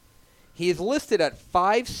 He is listed at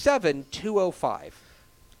 5'7", 205.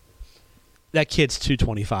 That kid's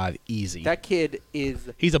 225 easy. That kid is...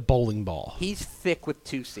 He's a bowling ball. He's thick with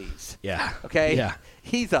 2 C's. Yeah. Okay? Yeah.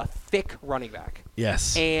 He's a thick running back.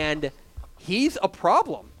 Yes. And he's a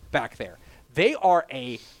problem back there. They are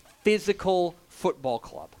a physical football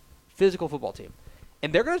club. Physical football team.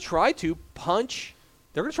 And they're going to try to punch...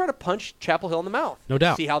 They're going to try to punch Chapel Hill in the mouth. No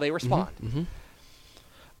doubt. See how they respond. Mm-hmm.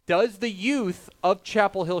 Does the youth of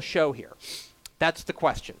Chapel Hill show here? That's the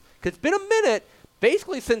question. Because it's been a minute,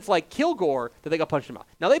 basically since like Kilgore, that they got punched in the mouth.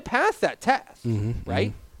 Now they passed that test,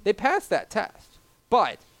 right? They passed that test.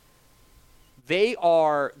 But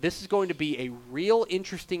this is going to be a real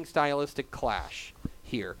interesting stylistic clash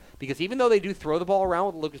here. Because even though they do throw the ball around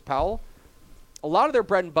with Lucas Powell, a lot of their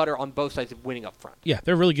bread and butter on both sides of winning up front. Yeah,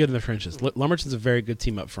 they're really good in the trenches. Lumberton's a very good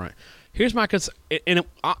team up front. Here's my concern. And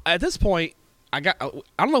at this point, I don't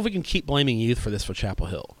know if we can keep blaming youth for this for Chapel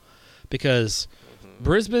Hill. Because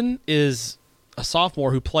Brisbane is a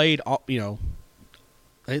sophomore who played, I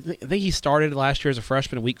think he started last year as a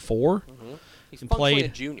freshman in week 4. He's functionally a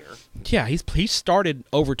junior. Yeah, he started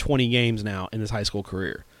over 20 games now in his high school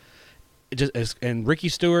career. And Ricky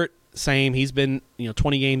Stewart, same. He's been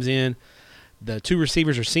 20 games in. The 2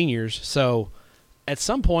 receivers are seniors. So at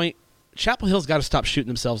some point, Chapel Hill's got to stop shooting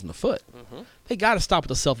themselves in the foot. They got to stop with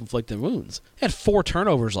the self-inflicted wounds. They had 4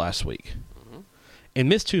 turnovers last week and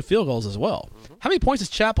missed 2 field goals as well. How many points does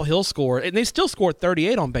Chapel Hill score? And they still scored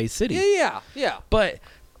 38 on Bay City. Yeah. But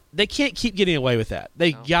they can't keep getting away with that.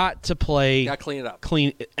 They got to play. Got to clean it up.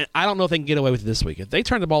 And I don't know if they can get away with it this week. If they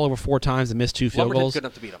turn the ball over 4 times and miss 2 field goals, good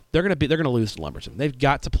enough to beat them. They're going to lose to Lumberton. They've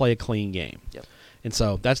got to play a clean game. Yep. And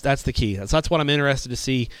so that's the key. That's what I'm interested to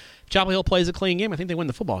see. Chapel Hill plays a clean game. I think they win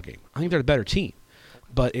the football game. I think they're the better team.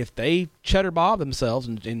 But if they cheddar bob themselves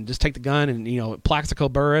and just take the gun and Plaxico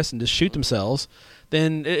Burris and just shoot themselves,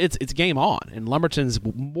 then it's game on. And Lumberton's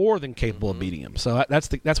more than capable of beating them. So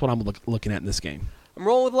that's what I'm looking at in this game. I'm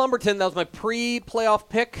rolling with Lumberton. That was my pre-playoff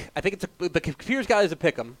pick. I think the Computer's got it as a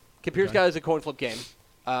pick 'em. Computer's got it as a coin flip game.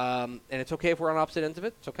 And it's okay if we're on opposite ends of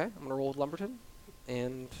it. It's okay. I'm going to roll with Lumberton,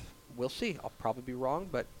 and we'll see. I'll probably be wrong,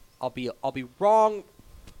 but I'll be wrong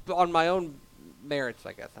on my own merits,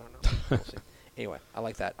 I guess. I don't know. We'll see. Anyway, I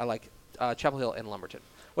like that. I like Chapel Hill and Lumberton.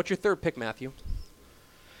 What's your third pick, Matthew?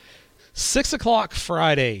 6 o'clock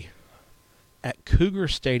Friday at Cougar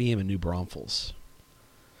Stadium in New Braunfels.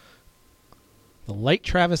 The Lake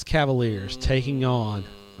Travis Cavaliers taking on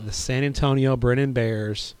the San Antonio Brennan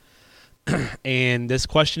Bears. And this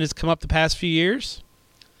question has come up the past few years,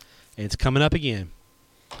 and it's coming up again.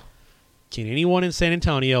 Can anyone in San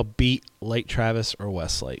Antonio beat Lake Travis or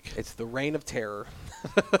Westlake? It's the reign of terror.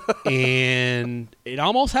 And it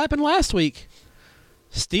almost happened last week.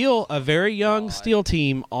 Steel, a very young Steel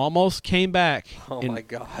team, almost came back. Oh, my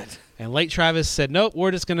God. And Lake Travis said, nope,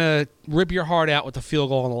 we're just going to rip your heart out with the field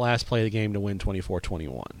goal on the last play of the game to win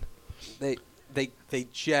 24-21. They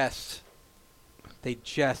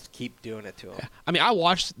just keep doing it to them. Yeah. I mean, I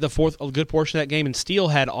watched a good portion of that game, and Steel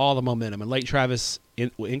had all the momentum. And Lake Travis,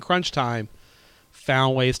 in crunch time,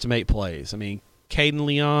 found ways to make plays. I mean, Caden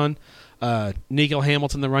Leon, Nico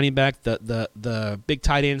Hamilton, the running back, the big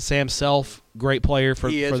tight end, Sam Self, great player for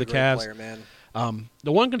the Cavs. He is a great player, man.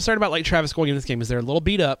 The one concern about Lake Travis going in this game is they're a little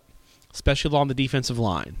beat up, especially along the defensive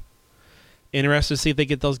line. Interested to see if they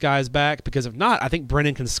get those guys back, because if not, I think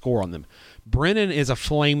Brennan can score on them. Brennan is a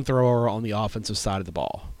flamethrower on the offensive side of the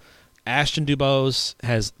ball. Ashton Dubose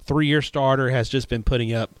has 3-year starter, has just been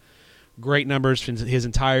putting up great numbers for his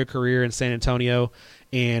entire career in San Antonio,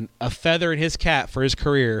 and a feather in his cap for his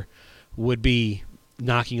career would be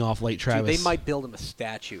knocking off Lake Travis. Dude, they might build him a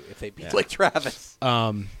statue if they beat Lake Travis.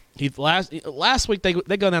 Last week they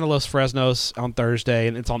go down to Los Fresnos on Thursday,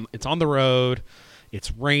 and it's on the road. It's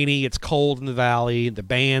rainy. It's cold in the valley. The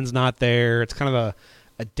band's not there. It's kind of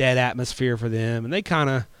a dead atmosphere for them, and they kind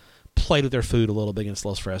of played with their food a little bit against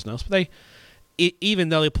Los Fresnos. But even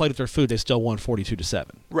though they played with their food, they still won 42-7.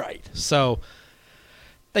 Right. So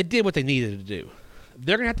they did what they needed to do.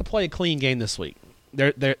 They're going to have to play a clean game this week.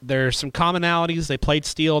 There's some commonalities. They played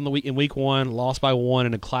Steel in week 1, lost by 1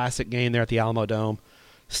 in a classic game there at the Alamo Dome.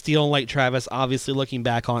 Steel and Lake Travis, obviously looking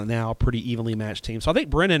back on it now, a pretty evenly matched team. So I think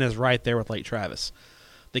Brennan is right there with Lake Travis.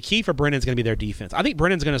 The key for Brennan is going to be their defense. I think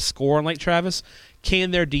Brennan's going to score on Lake Travis.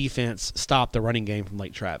 Can their defense stop the running game from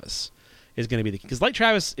Lake Travis? Is going to be the key. Because Lake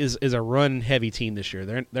Travis is a run-heavy team this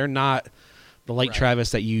year. They're not the Lake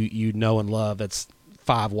Travis that you know and love that's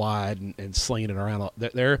 5 wide and slinging it around.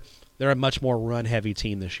 They're a much more run-heavy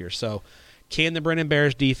team this year. So can the Brennan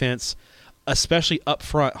Bears defense, especially up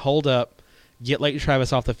front, hold up, get Lake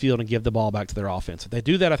Travis off the field and give the ball back to their offense? If they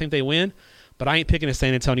do that, I think they win. But I ain't picking a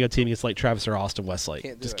San Antonio team against Lake Travis or Austin Westlake.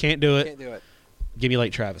 Can't do it. Can't do it. Give me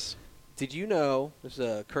Lake Travis. Did you know, this is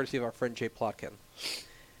a courtesy of our friend Jay Plotkin,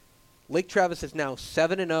 Lake Travis is now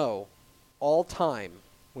 7-0 all time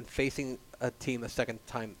when facing a team the second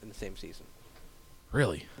time in the same season.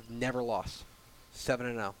 Really? Never lost.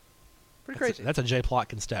 7-0. Pretty crazy. That's a Jay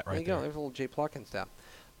Plotkin stat right there. There you go. There's a little Jay Plotkin stat.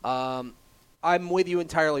 I'm with you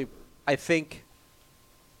entirely. I think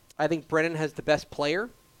Brennan has the best player.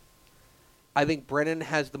 I think Brennan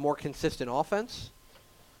has the more consistent offense.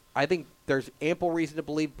 I think there's ample reason to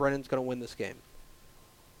believe Brennan's going to win this game.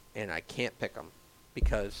 And I can't pick him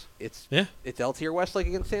because it's LT or Westlake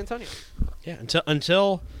against San Antonio. Yeah,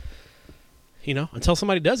 until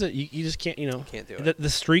somebody does it, you just can't, Can't do it. The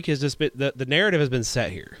streak has just been, the narrative has been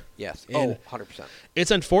set here. Yes. And 100%.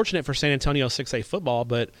 It's unfortunate for San Antonio 6A football,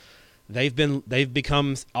 but they've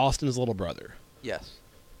become Austin's little brother. Yes.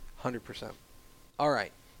 100%. All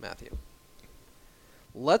right, Matthew.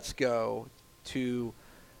 Let's go to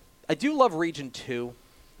I do love Region 2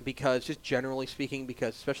 because, just generally speaking,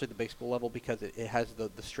 because especially at the big school level, because it has the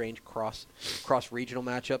strange cross-regional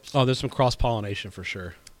matchups. Oh, there's some cross-pollination for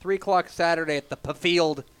sure. 3 o'clock Saturday at the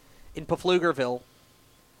Field in Pflugerville.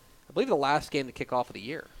 I believe the last game to kick off of the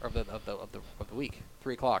year, of the week.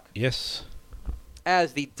 3 o'clock. Yes.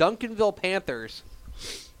 As the Duncanville Panthers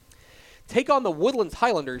take on the Woodlands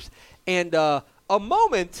Highlanders, and a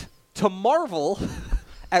moment to marvel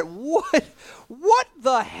at what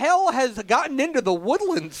the hell has gotten into the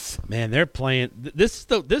Woodlands. Man, they're playing. This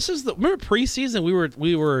is the. Remember preseason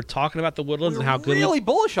we were talking about the Woodlands and how good. Really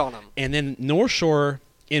bullish on them. And then North Shore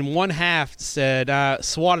in one half said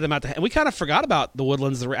swatted them out and we kind of forgot about the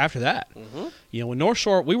Woodlands after that. Mm-hmm. When North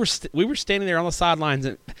Shore we were standing there on the sidelines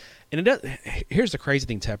and it does. Here's the crazy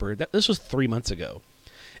thing, Tepper. This was 3 months ago.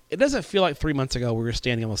 It doesn't feel like 3 months ago we were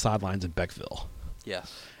standing on the sidelines in Beckville.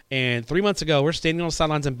 Yes. And 3 months ago, we're standing on the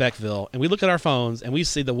sidelines in Beckville, and we look at our phones, and we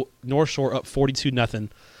see the North Shore up 42-0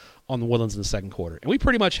 on the Woodlands in the second quarter. And we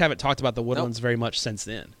pretty much haven't talked about the Woodlands very much since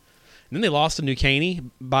then. And then they lost to New Caney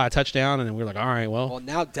by a touchdown, and then we were like, all right, well. Well,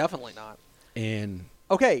 now definitely not. And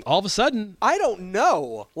okay, all of a sudden. I don't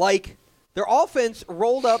know. Like, their offense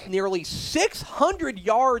rolled up nearly 600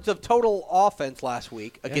 yards of total offense last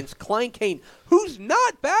week against Klein Cain, who's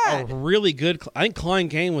not bad. A really good. I think Klein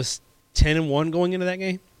Cain was 10-1 going into that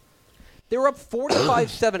game. They were up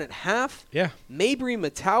 45-7 at half. Yeah. Mabry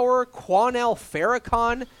Matower, Quanell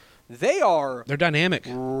Farrakhan, they're dynamic,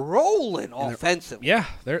 rolling offensively. Yeah,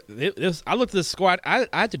 I looked at the score. I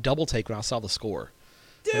had to double take when I saw the score.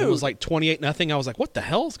 Dude, and it was like 28-0. I was like, what the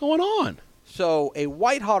hell is going on? So a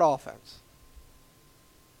white hot offense.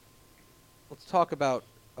 Let's talk about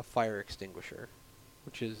a fire extinguisher,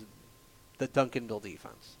 which is the Duncanville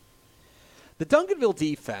defense. The Duncanville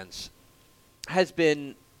defense has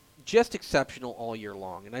been just exceptional all year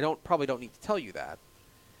long, and I probably don't need to tell you that.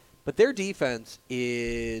 But their defense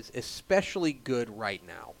is especially good right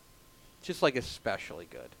now, just like especially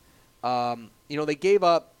good. They gave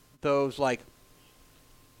up those they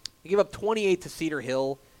gave up 28 to Cedar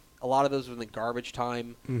Hill. A lot of those were in the garbage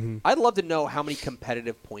time. Mm-hmm. I'd love to know how many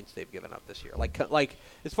competitive points they've given up this year, like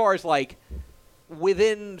as far as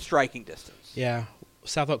within striking distance. Yeah,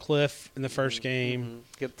 South Oak Cliff in the first game. Mm-hmm.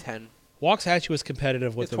 Give 10. Waxahachie was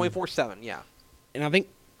competitive with them. 24-7, yeah. And I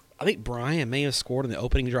think Brian may have scored in the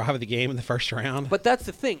opening drive of the game in the first round. But that's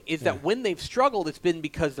the thing, is that when they've struggled, it's been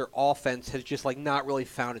because their offense has just not really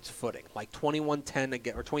found its footing. Like 21-10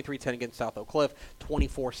 against, or 23-10 against South Oak Cliff,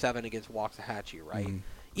 24-7 against Waxahachie, right? Mm-hmm.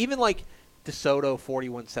 Even DeSoto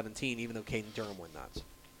 41-17, even though Caden Durham went nuts.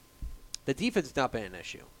 The defense has not been an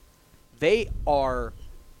issue. They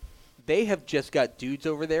have just got dudes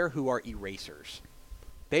over there who are erasers.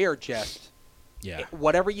 They are just,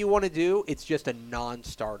 whatever you want to do, it's just a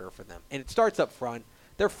non-starter for them. And it starts up front.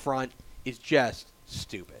 Their front is just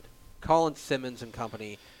stupid. Colin Simmons and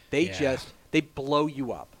company, they blow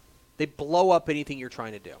you up. They blow up anything you're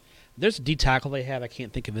trying to do. There's a D tackle they have. I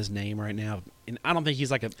can't think of his name right now. And I don't think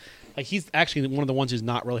he's he's actually one of the ones who's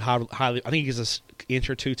not really highly, I think he's an inch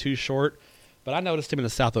or two too short. But I noticed him in the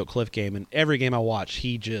South Oak Cliff game, and every game I watch,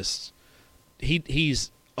 he's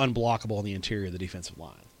unblockable on the interior of the defensive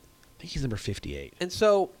line. I think he's number 58. And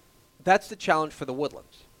so that's the challenge for the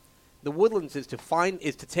Woodlands. The Woodlands is to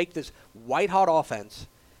take this white-hot offense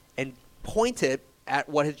and point it at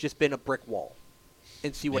what has just been a brick wall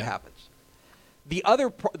and see what happens. The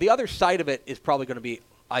other side of it is probably going to be,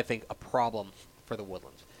 I think, a problem for the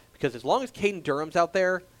Woodlands. Because as long as Caden Durham's out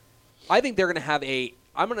there, I think they're going to have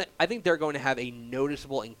a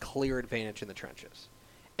noticeable and clear advantage in the trenches.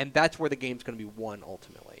 And that's where the game's going to be won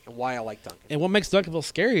ultimately, and why I like Duncan. And what makes Duncanville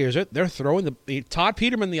scary is they're throwing Todd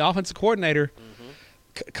Peterman, the offensive coordinator.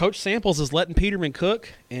 Mm-hmm. Coach Samples is letting Peterman cook,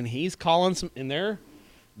 and he's calling some. And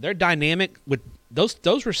they're dynamic with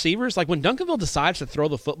those receivers. Like when Duncanville decides to throw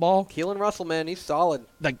the football, Keelan Russell, man, he's solid.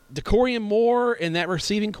 Like DeCorian Moore and that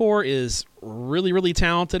receiving core is really, really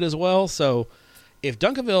talented as well. So if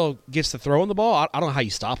Duncanville gets to throwing the ball, I don't know how you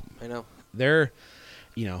stop them. I know. They're,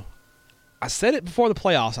 I said it before the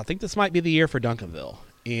playoffs. I think this might be the year for Duncanville.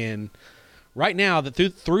 And right now,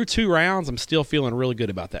 through 2 rounds, I'm still feeling really good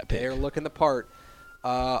about that pick. They're looking the part.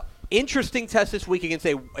 Interesting test this week against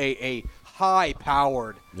a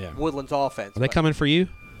high-powered Woodlands offense. Are they coming for you?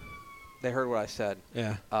 They heard what I said.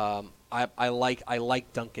 Yeah. I like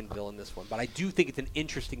Duncanville in this one, but I do think it's an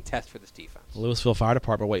interesting test for this defense. Louisville Fire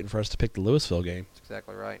Department waiting for us to pick the Louisville game. That's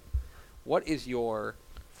exactly right. What is your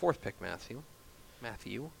 4th pick, Matthew?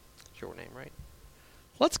 Matthew? That's your name, right?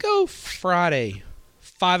 Let's go Friday,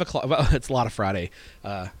 5 o'clock. Well, it's a lot of Friday.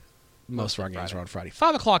 Most of our games are on Friday.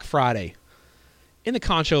 5 o'clock Friday in the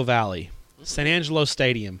Concho Valley, San Angelo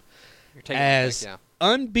Stadium, as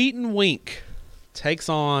unbeaten Wink takes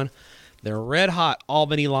on the red-hot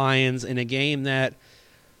Albany Lions in a game that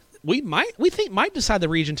we think might decide the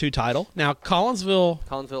Region 2 title. Now,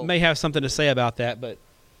 Collinsville may have something to say about that, but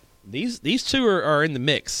these two are in the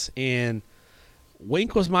mix. And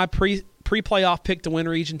Wink was my pre-playoff pick to win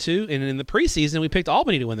Region 2, and in the preseason we picked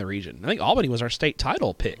Albany to win the region. I think Albany was our state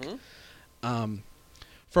title pick.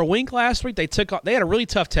 For Wink last week, they had a really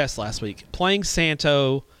tough test last week, playing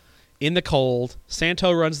Santo in the cold.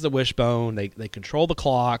 Santo runs the wishbone. They control the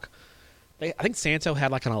clock. I think Santo had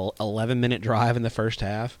like an 11-minute drive in the first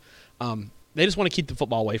half. They just want to keep the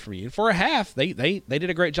football away from you. And for a half, they did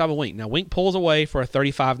a great job of Wink. Now, Wink pulls away for a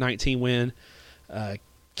 35-19 win.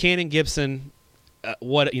 Cannon Gibson,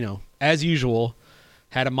 as usual,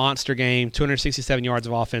 had a monster game, 267 yards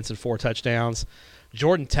of offense and 4 touchdowns.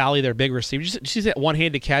 Jordan Talley, their big receiver. Did you see that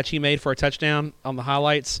one-handed catch he made for a touchdown on the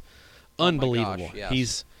highlights? Unbelievable. Gosh,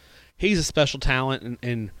 yes. He's a special talent,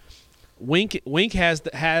 and Wink has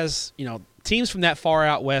teams from that far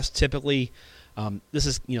out west typically. This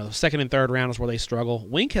is second and third round is where they struggle.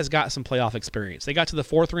 Wink has got some playoff experience. They got to the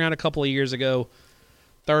 4th round a couple of years ago.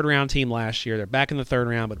 3rd round team last year. They're back in the 3rd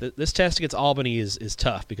round, but this test against Albany is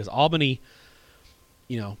tough because Albany,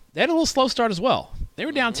 they had a little slow start as well. They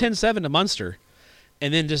were down 10-7 to Munster,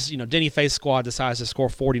 and then just Denny Faith's squad decides to score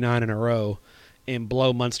 49 in a row and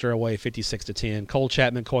blow Munster away 56-10. Cole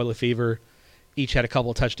Chapman, Coy Lefevre, each had a couple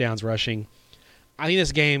of touchdowns rushing. I think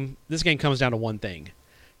this game comes down to one thing: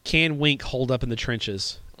 can Wink hold up in the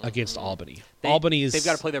trenches against Albany? They've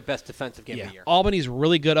got to play their best defensive game of the year. Albany's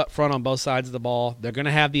really good up front on both sides of the ball. They're going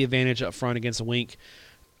to have the advantage up front against Wink.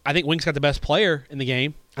 I think Wink's got the best player in the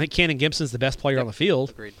game. I think Cannon Gibson's the best player on the field.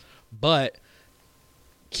 Agreed. But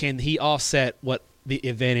can he offset what the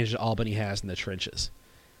advantage that Albany has in the trenches?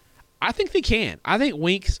 I think they can. I think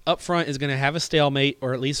Wink's up front is going to have a stalemate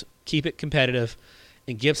or at least keep it competitive,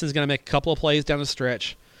 and Gibson's going to make a couple of plays down the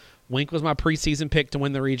stretch. Wink was my preseason pick to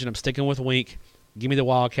win the region. I'm sticking with Wink. Give me the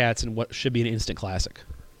Wildcats in what should be an instant classic.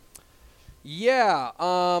 Yeah,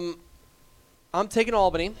 I'm taking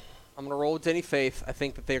Albany. I'm going to roll with Denny Faith. I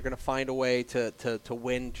think that they're going to find a way to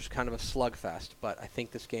win just kind of a slugfest, but I think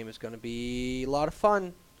this game is going to be a lot of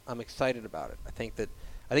fun. I'm excited about it. I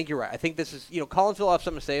think you're right. I think this is, Collinsville will have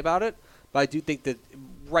something to say about it, but I do think that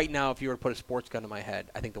right now, if you were to put a sports gun to my head,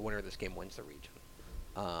 I think the winner of this game wins the region.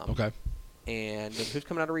 Okay. And who's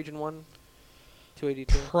coming out of Region 1?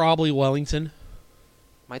 282? Probably Wellington.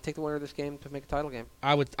 Might take the winner of this game to make a title game.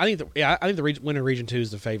 I think the winner of Region 2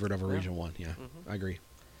 is the favorite over Region 1. Yeah, I agree.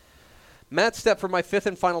 Matt Stepp for my 5th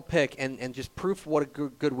and final pick, and just proof what a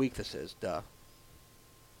good week this is. Duh.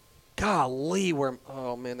 Golly,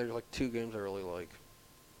 there's like 2 games I really like.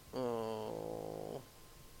 Oh.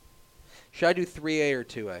 Should I do 3A or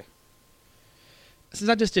 2A? Since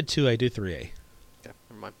I just did 2A, do 3A. Okay,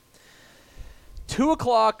 never mind. 2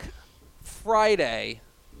 o'clock Friday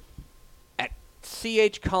at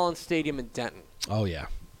C.H. Collins Stadium in Denton. Oh, yeah.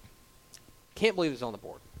 Can't believe it's on the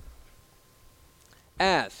board.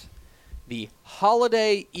 As the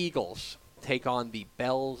Holiday Eagles take on the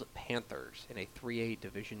Bells Panthers in a 3A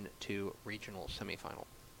Division II regional semifinal.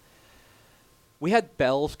 We had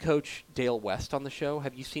Bells coach Dale West on the show.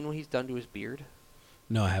 Have you seen what he's done to his beard?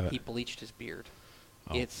 No, I haven't. He bleached his beard.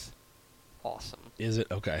 Oh. It's awesome. Is it?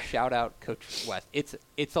 Okay. Shout out Coach West.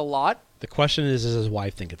 It's a lot. The question is, does his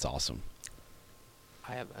wife think it's awesome?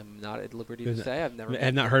 I'm not at liberty to say. I've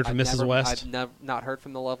not heard from Mrs. West? I've not heard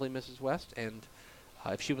from the lovely Mrs. West, and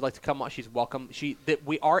if she would like to come on, she's welcome.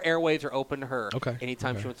 Our airwaves are open to her. Okay.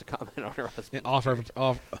 Anytime she wants to comment on her husband.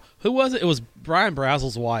 Who was it? It was Brian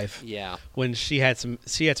Brazel's wife. Yeah. When she had some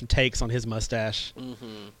takes on his mustache.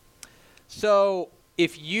 Mm-hmm. So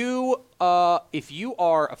If you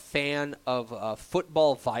are a fan of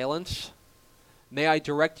football violence, may I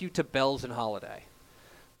direct you to Bells and Holiday?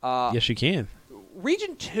 Yes, you can.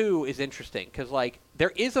 Region 2 is interesting because, like,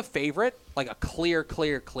 there is a favorite, like a clear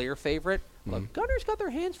favorite. Look, Gunner's got their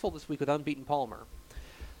hands full this week with unbeaten Palmer.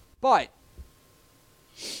 But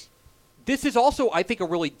this is also, I think, a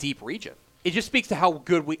really deep region. It just speaks to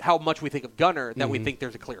how much we think of Gunner that we think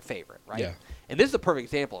there's a clear favorite, right? Yeah. And this is a perfect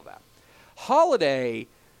example of that.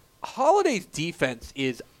 Holiday's defense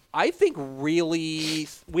is, I think, really,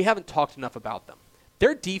 we haven't talked enough about them.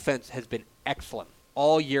 Their defense has been excellent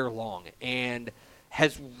all year long and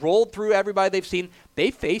has rolled through everybody they've seen. They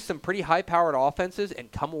faced some pretty high-powered offenses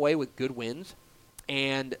and come away with good wins.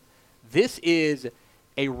 And this is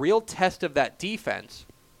a real test of that defense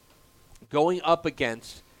going up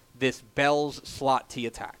against this Bells slot T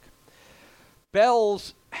attack.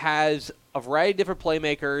 Bells has a variety of different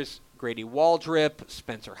playmakers, Grady Waldrip,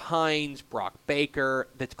 Spencer Hines, Brock Baker.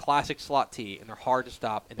 That's classic slot T, and they're hard to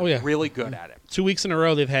stop, and they're really good at it. 2 weeks in a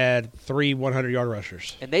row, they've had 3 100-yard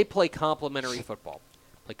rushers. And they play complementary football.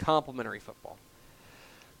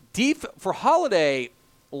 For Holiday,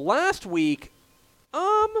 last week, they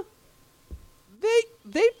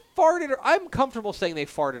farted. I'm comfortable saying they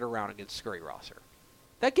farted around against Scurry Rosser.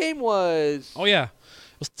 That game was. Oh yeah,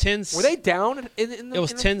 it was 10. Were they down in the? It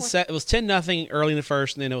was 10. It was 10-0 early in the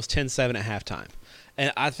first, and then it was 10-7 at halftime.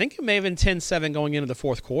 And I think it may have been 10-7 going into the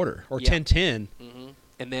fourth quarter, or 10-10. Mm-hmm.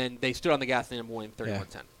 And then they stood on the gas and ended up winning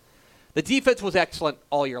 31-10. The defense was excellent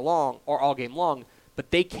all year long, or all game long,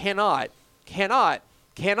 but they cannot,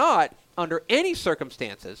 under any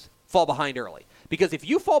circumstances, fall behind early. Because if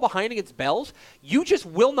you fall behind against Bells, you just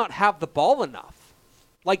will not have the ball enough.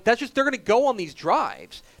 Like, that's just, they're going to go on these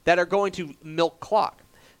drives that are going to milk clock.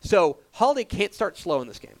 So Holiday can't start slow in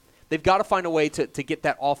this game. They've got to find a way to get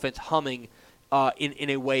that offense humming in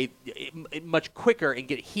a way much quicker and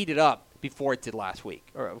get heated up before it did last week,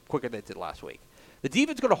 or quicker than it did last week. The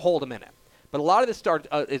defense is going to hold them in it. But a lot of this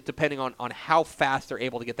is depending on how fast they're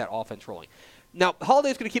able to get that offense rolling. Now,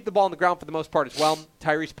 Holiday's going to keep the ball on the ground for the most part as well.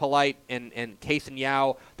 Tyrese Polite and Case and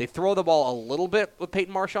Yao, they throw the ball a little bit with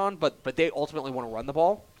Peyton Marchand, but they ultimately want to run the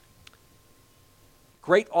ball.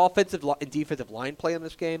 Great offensive and defensive line play in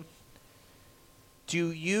this game.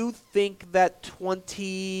 Do you think that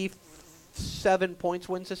 27 points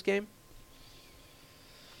wins this game?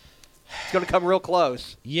 It's going to come real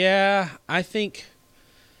close. Yeah, I think.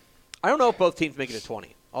 I don't know if both teams make it to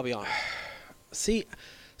 20. I'll be honest. See,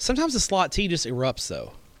 sometimes the slot T just erupts,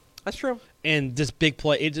 though. That's true. And this big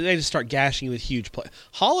play, they just start gashing you with huge play.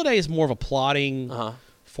 Holiday is more of a plotting 4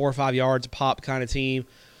 or 5 yards a pop kind of team,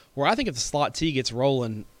 where I think if the slot T gets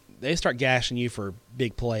rolling, they start gashing you for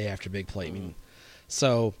big play after big play. I mean,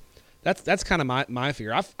 so that's kind of my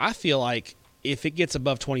fear. I feel like if it gets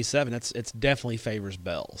above 27, it's definitely favors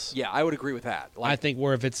Bells. Yeah, I would agree with that. I think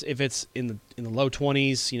where if it's in the low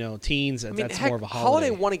 20s, teens, that's more of a Holiday.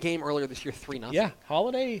 Holiday won a game earlier this year, 3-0. Yeah,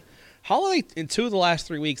 Holiday in 2 of the last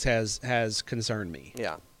 3 weeks has concerned me.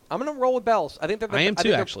 Yeah, I'm gonna roll with Bells. I think I am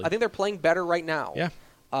too. Actually, I think they're playing better right now. Yeah.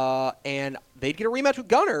 And they'd get a rematch with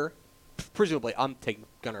Gunner. Presumably, I'm taking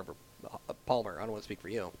Gunner over Palmer. I don't want to speak for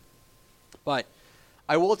you, but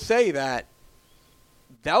I will say that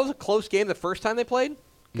was a close game the first time they played,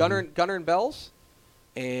 Gunner and Bells,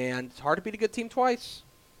 and it's hard to beat a good team twice.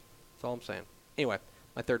 That's all I'm saying. Anyway,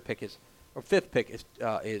 my fifth pick is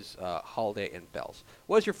Holiday and Bells.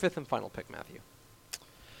 What is your fifth and final pick, Matthew?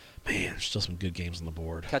 Man, there's still some good games on the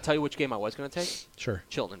board. Can I tell you which game I was going to take? Sure.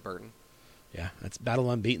 Chilton and Burton. Yeah, that's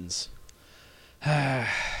battle unbeatens. How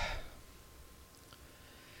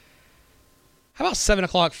about 7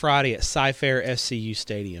 o'clock Friday at Cy-Fair SCU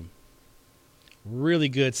Stadium? Really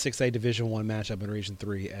good 6A Division I matchup in Region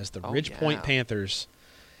 3 as the Ridgepoint Panthers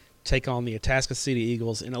take on the Atascocita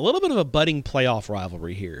Eagles in a little bit of a budding playoff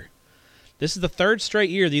rivalry here. This is the third straight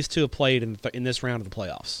year these two have played in this round of the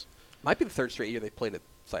playoffs. Might be the third straight year they played at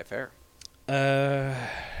Cy-Fair. No,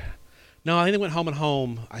 I think they went home and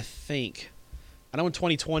home, I think. I know in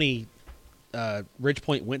 2020,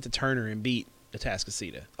 Ridgepoint went to Turner and beat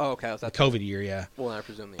Atascocita. Oh, okay. Was that the COVID year, yeah. Well, I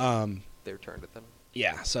presume they returned it then.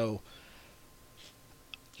 Yeah, so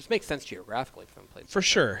just makes sense geographically for them to play. For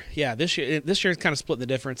sure, yeah. This year is kind of splitting the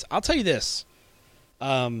difference. I'll tell you this: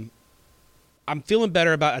 I'm feeling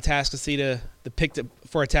better about Atascocita. The pick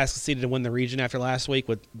for Atascocita to win the region after last week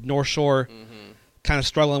with North Shore kind of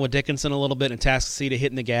struggling with Dickinson a little bit, and Atascocita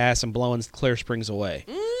hitting the gas and blowing Clear Springs away.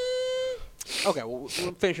 Okay, well, we'll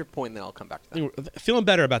finish your point, and then I'll come back to that. Feeling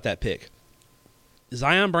better about that pick.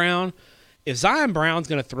 Zion Brown. If Zion Brown's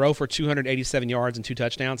going to throw for 287 yards and 2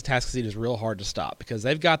 touchdowns, Atascocita is real hard to stop because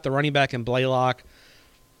they've got the running back in Blaylock.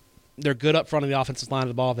 They're good up front of the offensive line of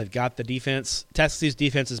the ball. They've got the defense. Tuscaloosa's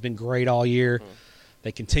defense has been great all year.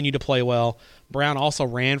 They continue to play well. Brown also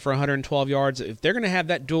ran for 112 yards. If they're going to have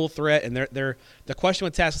that dual threat, and the question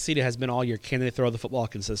with Tuscaloosa has been all year, can they throw the football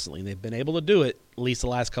consistently? And they've been able to do it at least the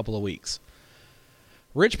last couple of weeks.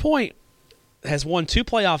 Ridge Point has won 2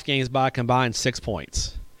 playoff games by a combined 6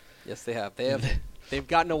 points. Yes, they have. They've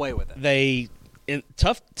gotten away with it. In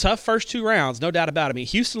tough first 2 rounds, no doubt about it. I mean,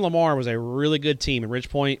 Houston Lamar was a really good team, and Ridge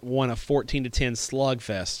Point won a 14-10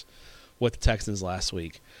 slugfest with the Texans last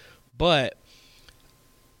week. But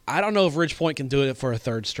I don't know if Ridge Point can do it for a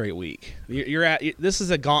 3rd straight week. This is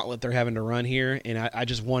a gauntlet they're having to run here, and I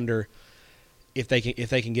just wonder if they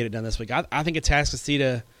can get it done this week. I think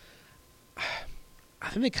Atascocita, I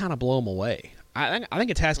think they kind of blow them away. I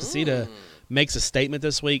think Atascocita makes a statement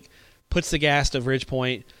this week, puts the gas to Ridge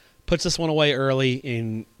Point, puts this one away early,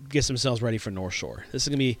 and gets themselves ready for North Shore. This is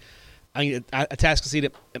going to be, I think,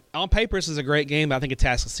 Atascocita. On paper, this is a great game, but I think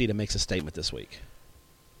Atascocita makes a statement this week.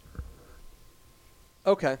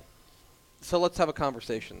 Okay, so let's have a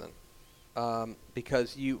conversation then,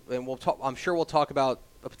 because we'll talk. I'm sure we'll talk about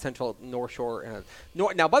a potential North Shore.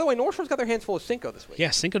 Now, by the way, North Shore's got their hands full of Cinco this week.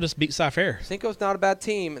 Yeah, Cinco just beat Cy-Fair. Cinco's not a bad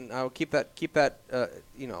team, and I'll keep that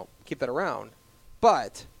around.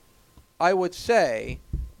 But I would say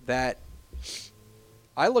that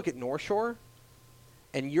I look at North Shore,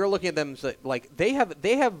 and you're looking at them like they have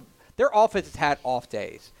their offense has had off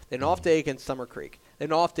days. They had an off day against Summer Creek. They had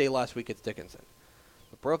an off day last week at Dickinson.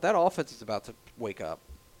 But bro, if that offense is about to wake up,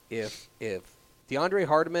 if DeAndre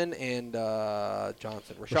Hardiman and Rashad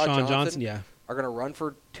Johnson are going to run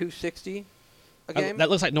for 260 a game, that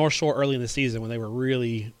looks like North Shore early in the season when they were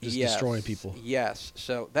really just destroying people. Yes,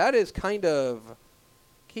 so that is kind of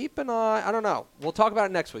keep an eye. I don't know. We'll talk about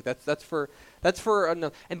it next week. That's for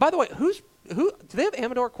another. And by the way, who do they have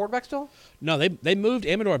Amador at quarterback still? No, they moved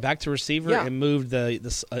Amador back to receiver and moved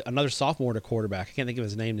another sophomore to quarterback. I can't think of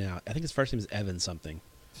his name now. I think his first name is Evan something.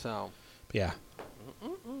 So, yeah.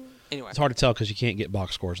 Anyway, it's hard to tell because you can't get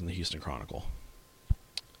box scores in the Houston Chronicle.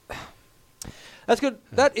 That's good.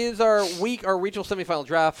 That is our regional semifinal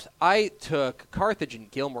draft. I took Carthage and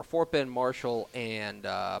Gilmore, Fort Bend, Marshall, and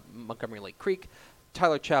Montgomery Lake Creek.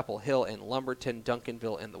 Tyler, Chapel Hill, and Lumberton,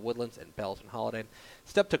 Duncanville, and the Woodlands, and Bells and Holiday.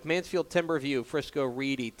 Step took Mansfield, Timberview, Frisco,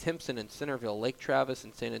 Reedy, Timpson, and Centerville, Lake Travis,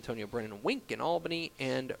 and San Antonio, Brennan, Wink, and Albany,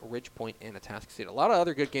 and Ridge Point, and Atascocita. A lot of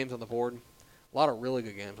other good games on the board. A lot of really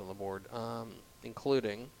good games on the board,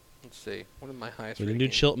 including, let's see, what are my highest? We can do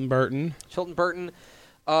Chilton Burton. Chilton Burton.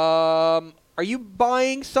 Are you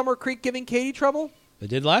buying Summer Creek giving Katy trouble? They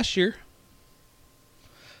did last year.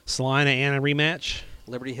 Salina Anna rematch.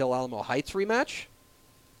 Liberty Hill Alamo Heights rematch.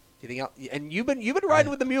 Do you think? And you've been riding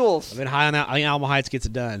with the mules. I've been high on that. I think Alamo Heights gets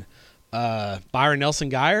it done. Byron Nelson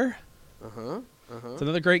Geyer. It's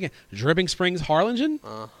another great game. Dripping Springs Harlingen.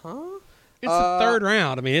 It's the 3rd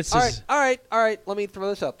round. I mean, it's just all right. Let me throw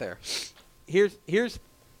this out there. Here's.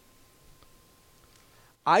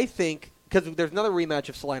 I think because there's another rematch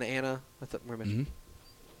of Salina Anna. That's a rematch. Mm-hmm.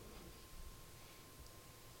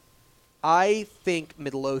 I think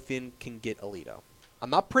Midlothian can get Alito.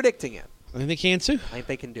 I'm not predicting it. I think they can too. I think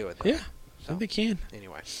they can do it, though. Yeah, I think they can.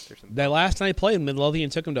 Anyway, that last time they played, Midlothian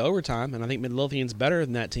took them to overtime, and I think Midlothian's better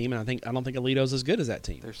than that team, and I don't think Alito's as good as that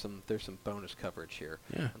team. There's some bonus coverage here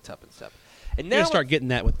on Tup and Step. And now start getting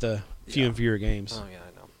that with the few and fewer games. Oh yeah,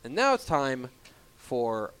 I know. And now it's time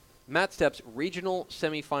for Matt Stepp's regional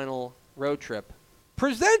semifinal road trip,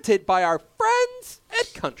 presented by our friends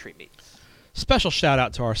at Country Meats. Special shout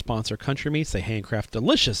out to our sponsor, Country Meats. They handcraft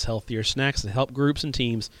delicious, healthier snacks that help groups and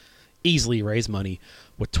teams easily raise money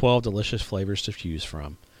with 12 delicious flavors to choose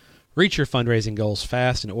from. Reach your fundraising goals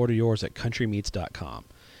fast and order yours at countrymeats.com.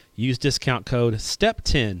 Use discount code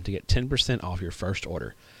STEP10 to get 10% off your first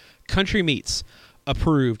order. Country Meats,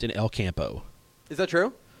 approved in El Campo. Is that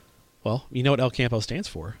true? Well, you know what El Campo stands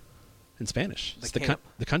for in Spanish. It's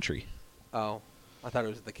the country. Oh, I thought it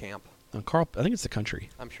was the camp. Carl, I think it's the country.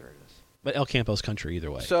 I'm sure it is. But El Campo's country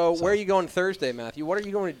either way. So where are you going Thursday, Matthew? What are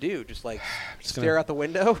you going to do? Just like stare out the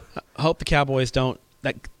window? I hope the Cowboys don't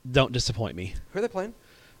disappoint me. Who are they playing?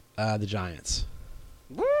 The Giants.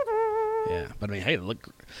 Yeah, but I mean, hey,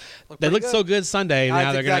 they look so good Sunday.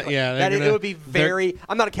 Now they're gonna, it would be very.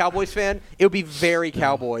 I'm not a Cowboys fan. It would be very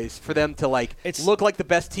Cowboys for them to look like the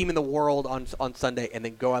best team in the world on Sunday and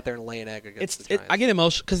then go out there and lay an egg against the Giants. I get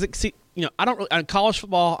emotional because I don't really on college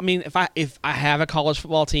football. I mean, if I have a college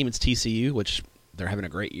football team, it's TCU, which they're having a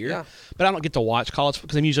great year. Yeah. But I don't get to watch college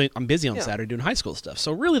because I'm busy on Saturday doing high school stuff.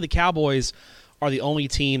 So really, the Cowboys are the only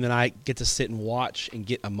team that I get to sit and watch and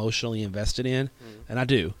get emotionally invested in, and I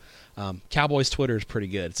do. Cowboys Twitter is pretty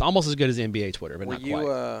good. It's almost as good as NBA Twitter, but not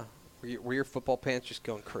quite. Were your football pants just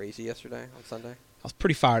going crazy yesterday on Sunday? I was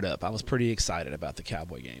pretty fired up. I was pretty excited about the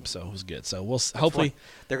Cowboy game, so it was good. So hopefully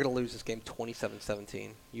they're going to lose this game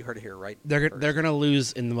 27-17. You heard it here, right? They're going to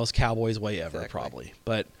lose in the most Cowboys way ever, probably.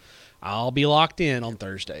 But I'll be locked in on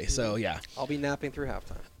Thursday. So yeah, I'll be napping through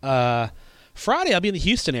halftime. Friday, I'll be in the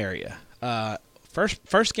Houston area.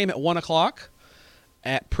 First game at 1:00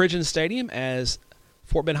 at Pridgeon Stadium as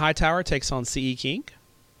Fort Bend Hightower takes on CE King.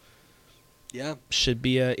 Yeah, should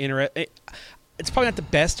be It's probably not the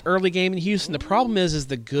best early game in Houston. The problem is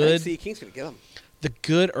the good. CE King's gonna get them. The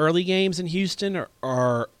good early games in Houston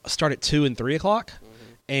are start at 2 and 3 o'clock,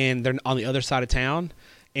 and they're on the other side of town.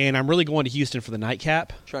 And I'm really going to Houston for the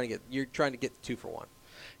nightcap. You're trying to get 2 for 1.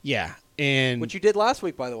 Yeah, and which you did last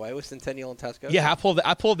week, by the way, with Centennial and Tesco. Yeah, I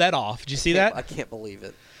pulled that off. Did you see that? I can't believe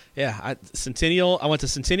it. Yeah, Centennial. I went to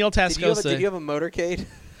Centennial Tesco. Did you have a motorcade?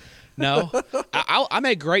 No, I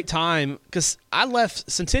made great time because I left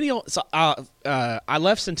Centennial. I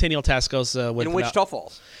left Centennial Tesco with in Wichita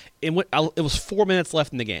Falls. It was 4 minutes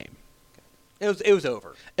left in the game. It was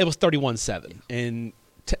over. It was 31-7, and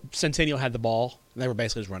Centennial had the ball. And they were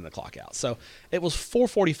basically just running the clock out. So it was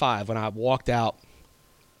 4:45 when I walked out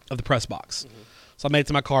of the press box. So I made it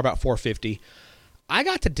to my car about 4:50. I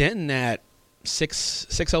got to Denton at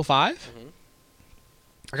 6:05.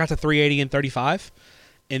 I got to 380 and 35.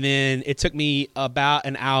 And then it took me about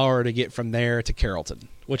an hour to get from there to Carrollton,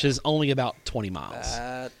 which is only about 20 miles.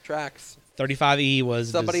 That tracks. 35E was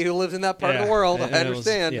somebody who lives in that part of the world. I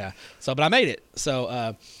understand. But I made it.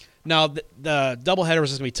 So now the doubleheader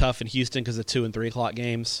was just going to be tough in Houston because of 2 and 3 o'clock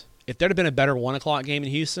games. If there'd have been a better 1 o'clock game in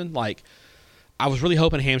Houston, like I was really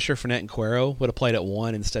hoping Hampshire, Fournette, and Cuero would have played at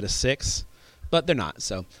 1 instead of 6, but they're not.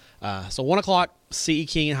 So 1 o'clock, CE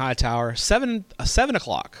King and Hightower. 7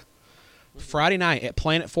 o'clock. Friday night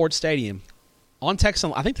playing at Ford Stadium on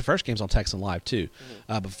Texan. I think the first game's on Texan Live too,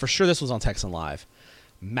 but for sure this was on Texan Live.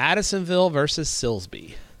 Madisonville versus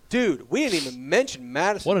Silsbee. Dude, we didn't even mention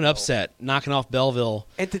Madisonville. What an upset, knocking off Belleville,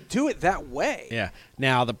 and to do it that way. Yeah.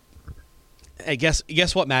 Now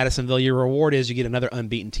guess what, Madisonville? Your reward is you get another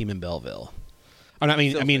unbeaten team in Belleville. I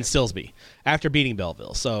mean Silsbee after beating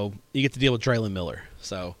Belleville, so you get to deal with Draylon Miller.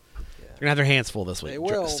 So they're gonna have their hands full this week. They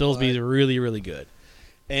will. Silsbee's really, really good.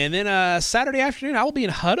 And then Saturday afternoon, I will be in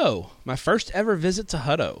Hutto. My first ever visit to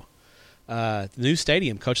Hutto. The new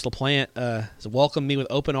stadium. Coach LaPlante has welcomed me with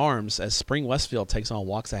open arms as Spring Westfield takes on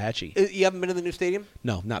Waxahachie. You haven't been to the new stadium?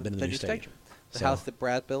 No, not been to the new stadium. The house that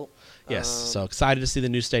Brad built? Yes. So excited to see the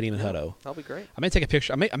new stadium in Hutto. That'll be great. I may take a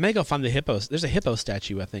picture. I may go find the hippos. There's a hippo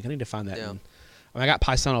statue, I think. I need to find that one. I got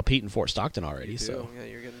Paisano Pete in Fort Stockton already. So yeah,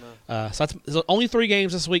 you're getting so there's only 3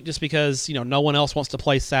 games this week just because no one else wants to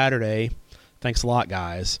play Saturday. Thanks a lot,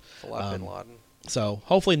 guys. A lot, Bin Laden. So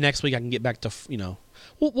hopefully next week I can get back to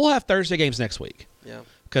we'll have Thursday games next week. Yeah.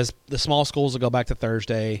 Because the small schools will go back to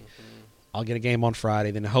Thursday. I'll get a game on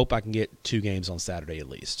Friday. Then I hope I can get 2 games on Saturday at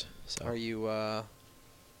least. So Are you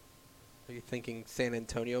thinking San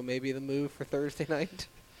Antonio may be the move for Thursday night?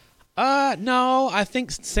 No. I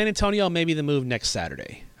think San Antonio may be the move next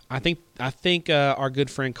Saturday. I think our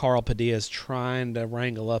good friend Carl Padilla is trying to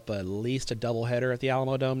wrangle up at least a doubleheader at the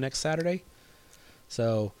Alamo Dome next Saturday.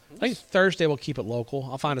 So I think Thursday we'll keep it local.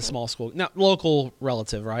 I'll find a small school. Not local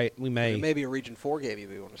relative, right? We may. There may be a Region 4 game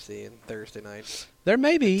you want to see in Thursday night. There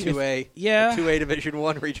may be. 2A. Yeah. 2A Division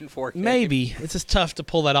 1 Region 4 game. Maybe. It's just tough to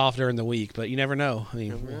pull that off during the week, but you never know. I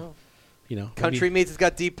mean, Country Meats has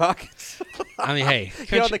got deep pockets. I mean, hey.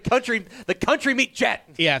 The Country Meat jet.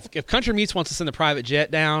 Yeah, if Country Meats wants to send a private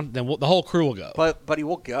jet down, then the whole crew will go. But he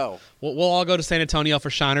will go. We'll all go to San Antonio for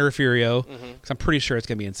Shiner or Furio, because I'm pretty sure it's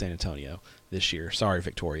going to be in San Antonio this year. Sorry,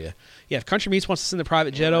 Victoria. Yeah, if Country Meats wants to send the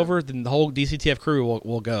private jet over, then the whole DCTF crew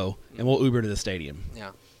will go, and we'll Uber to the stadium.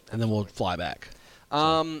 Yeah. And then we'll fly back.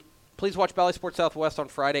 Please watch Valley Sports Southwest on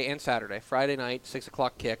Friday and Saturday. Friday night, 6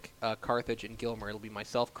 o'clock kick, Carthage and Gilmer. It'll be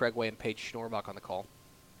myself, Craig Way, and Paige Schnorbach on the call.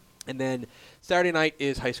 And then Saturday night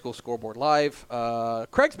is High School Scoreboard Live.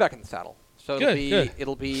 Craig's back in the saddle. So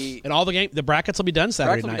it'll be and all the brackets will be done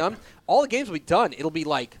Saturday night. Done. All the games will be done. It'll be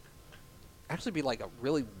like a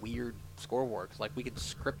really weird scoreboard because we could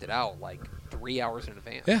script it out 3 hours in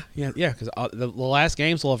advance. Yeah. Because the last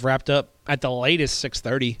games will have wrapped up at the latest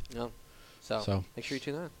 6:30. Yeah. So make sure you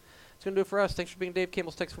tune in. That's going to do it for us. Thanks for being Dave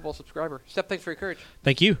Campbell's Texas Football subscriber. Steph, thanks for your courage.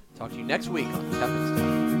 Thank you. Talk to you next week on Steph and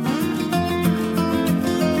Steph.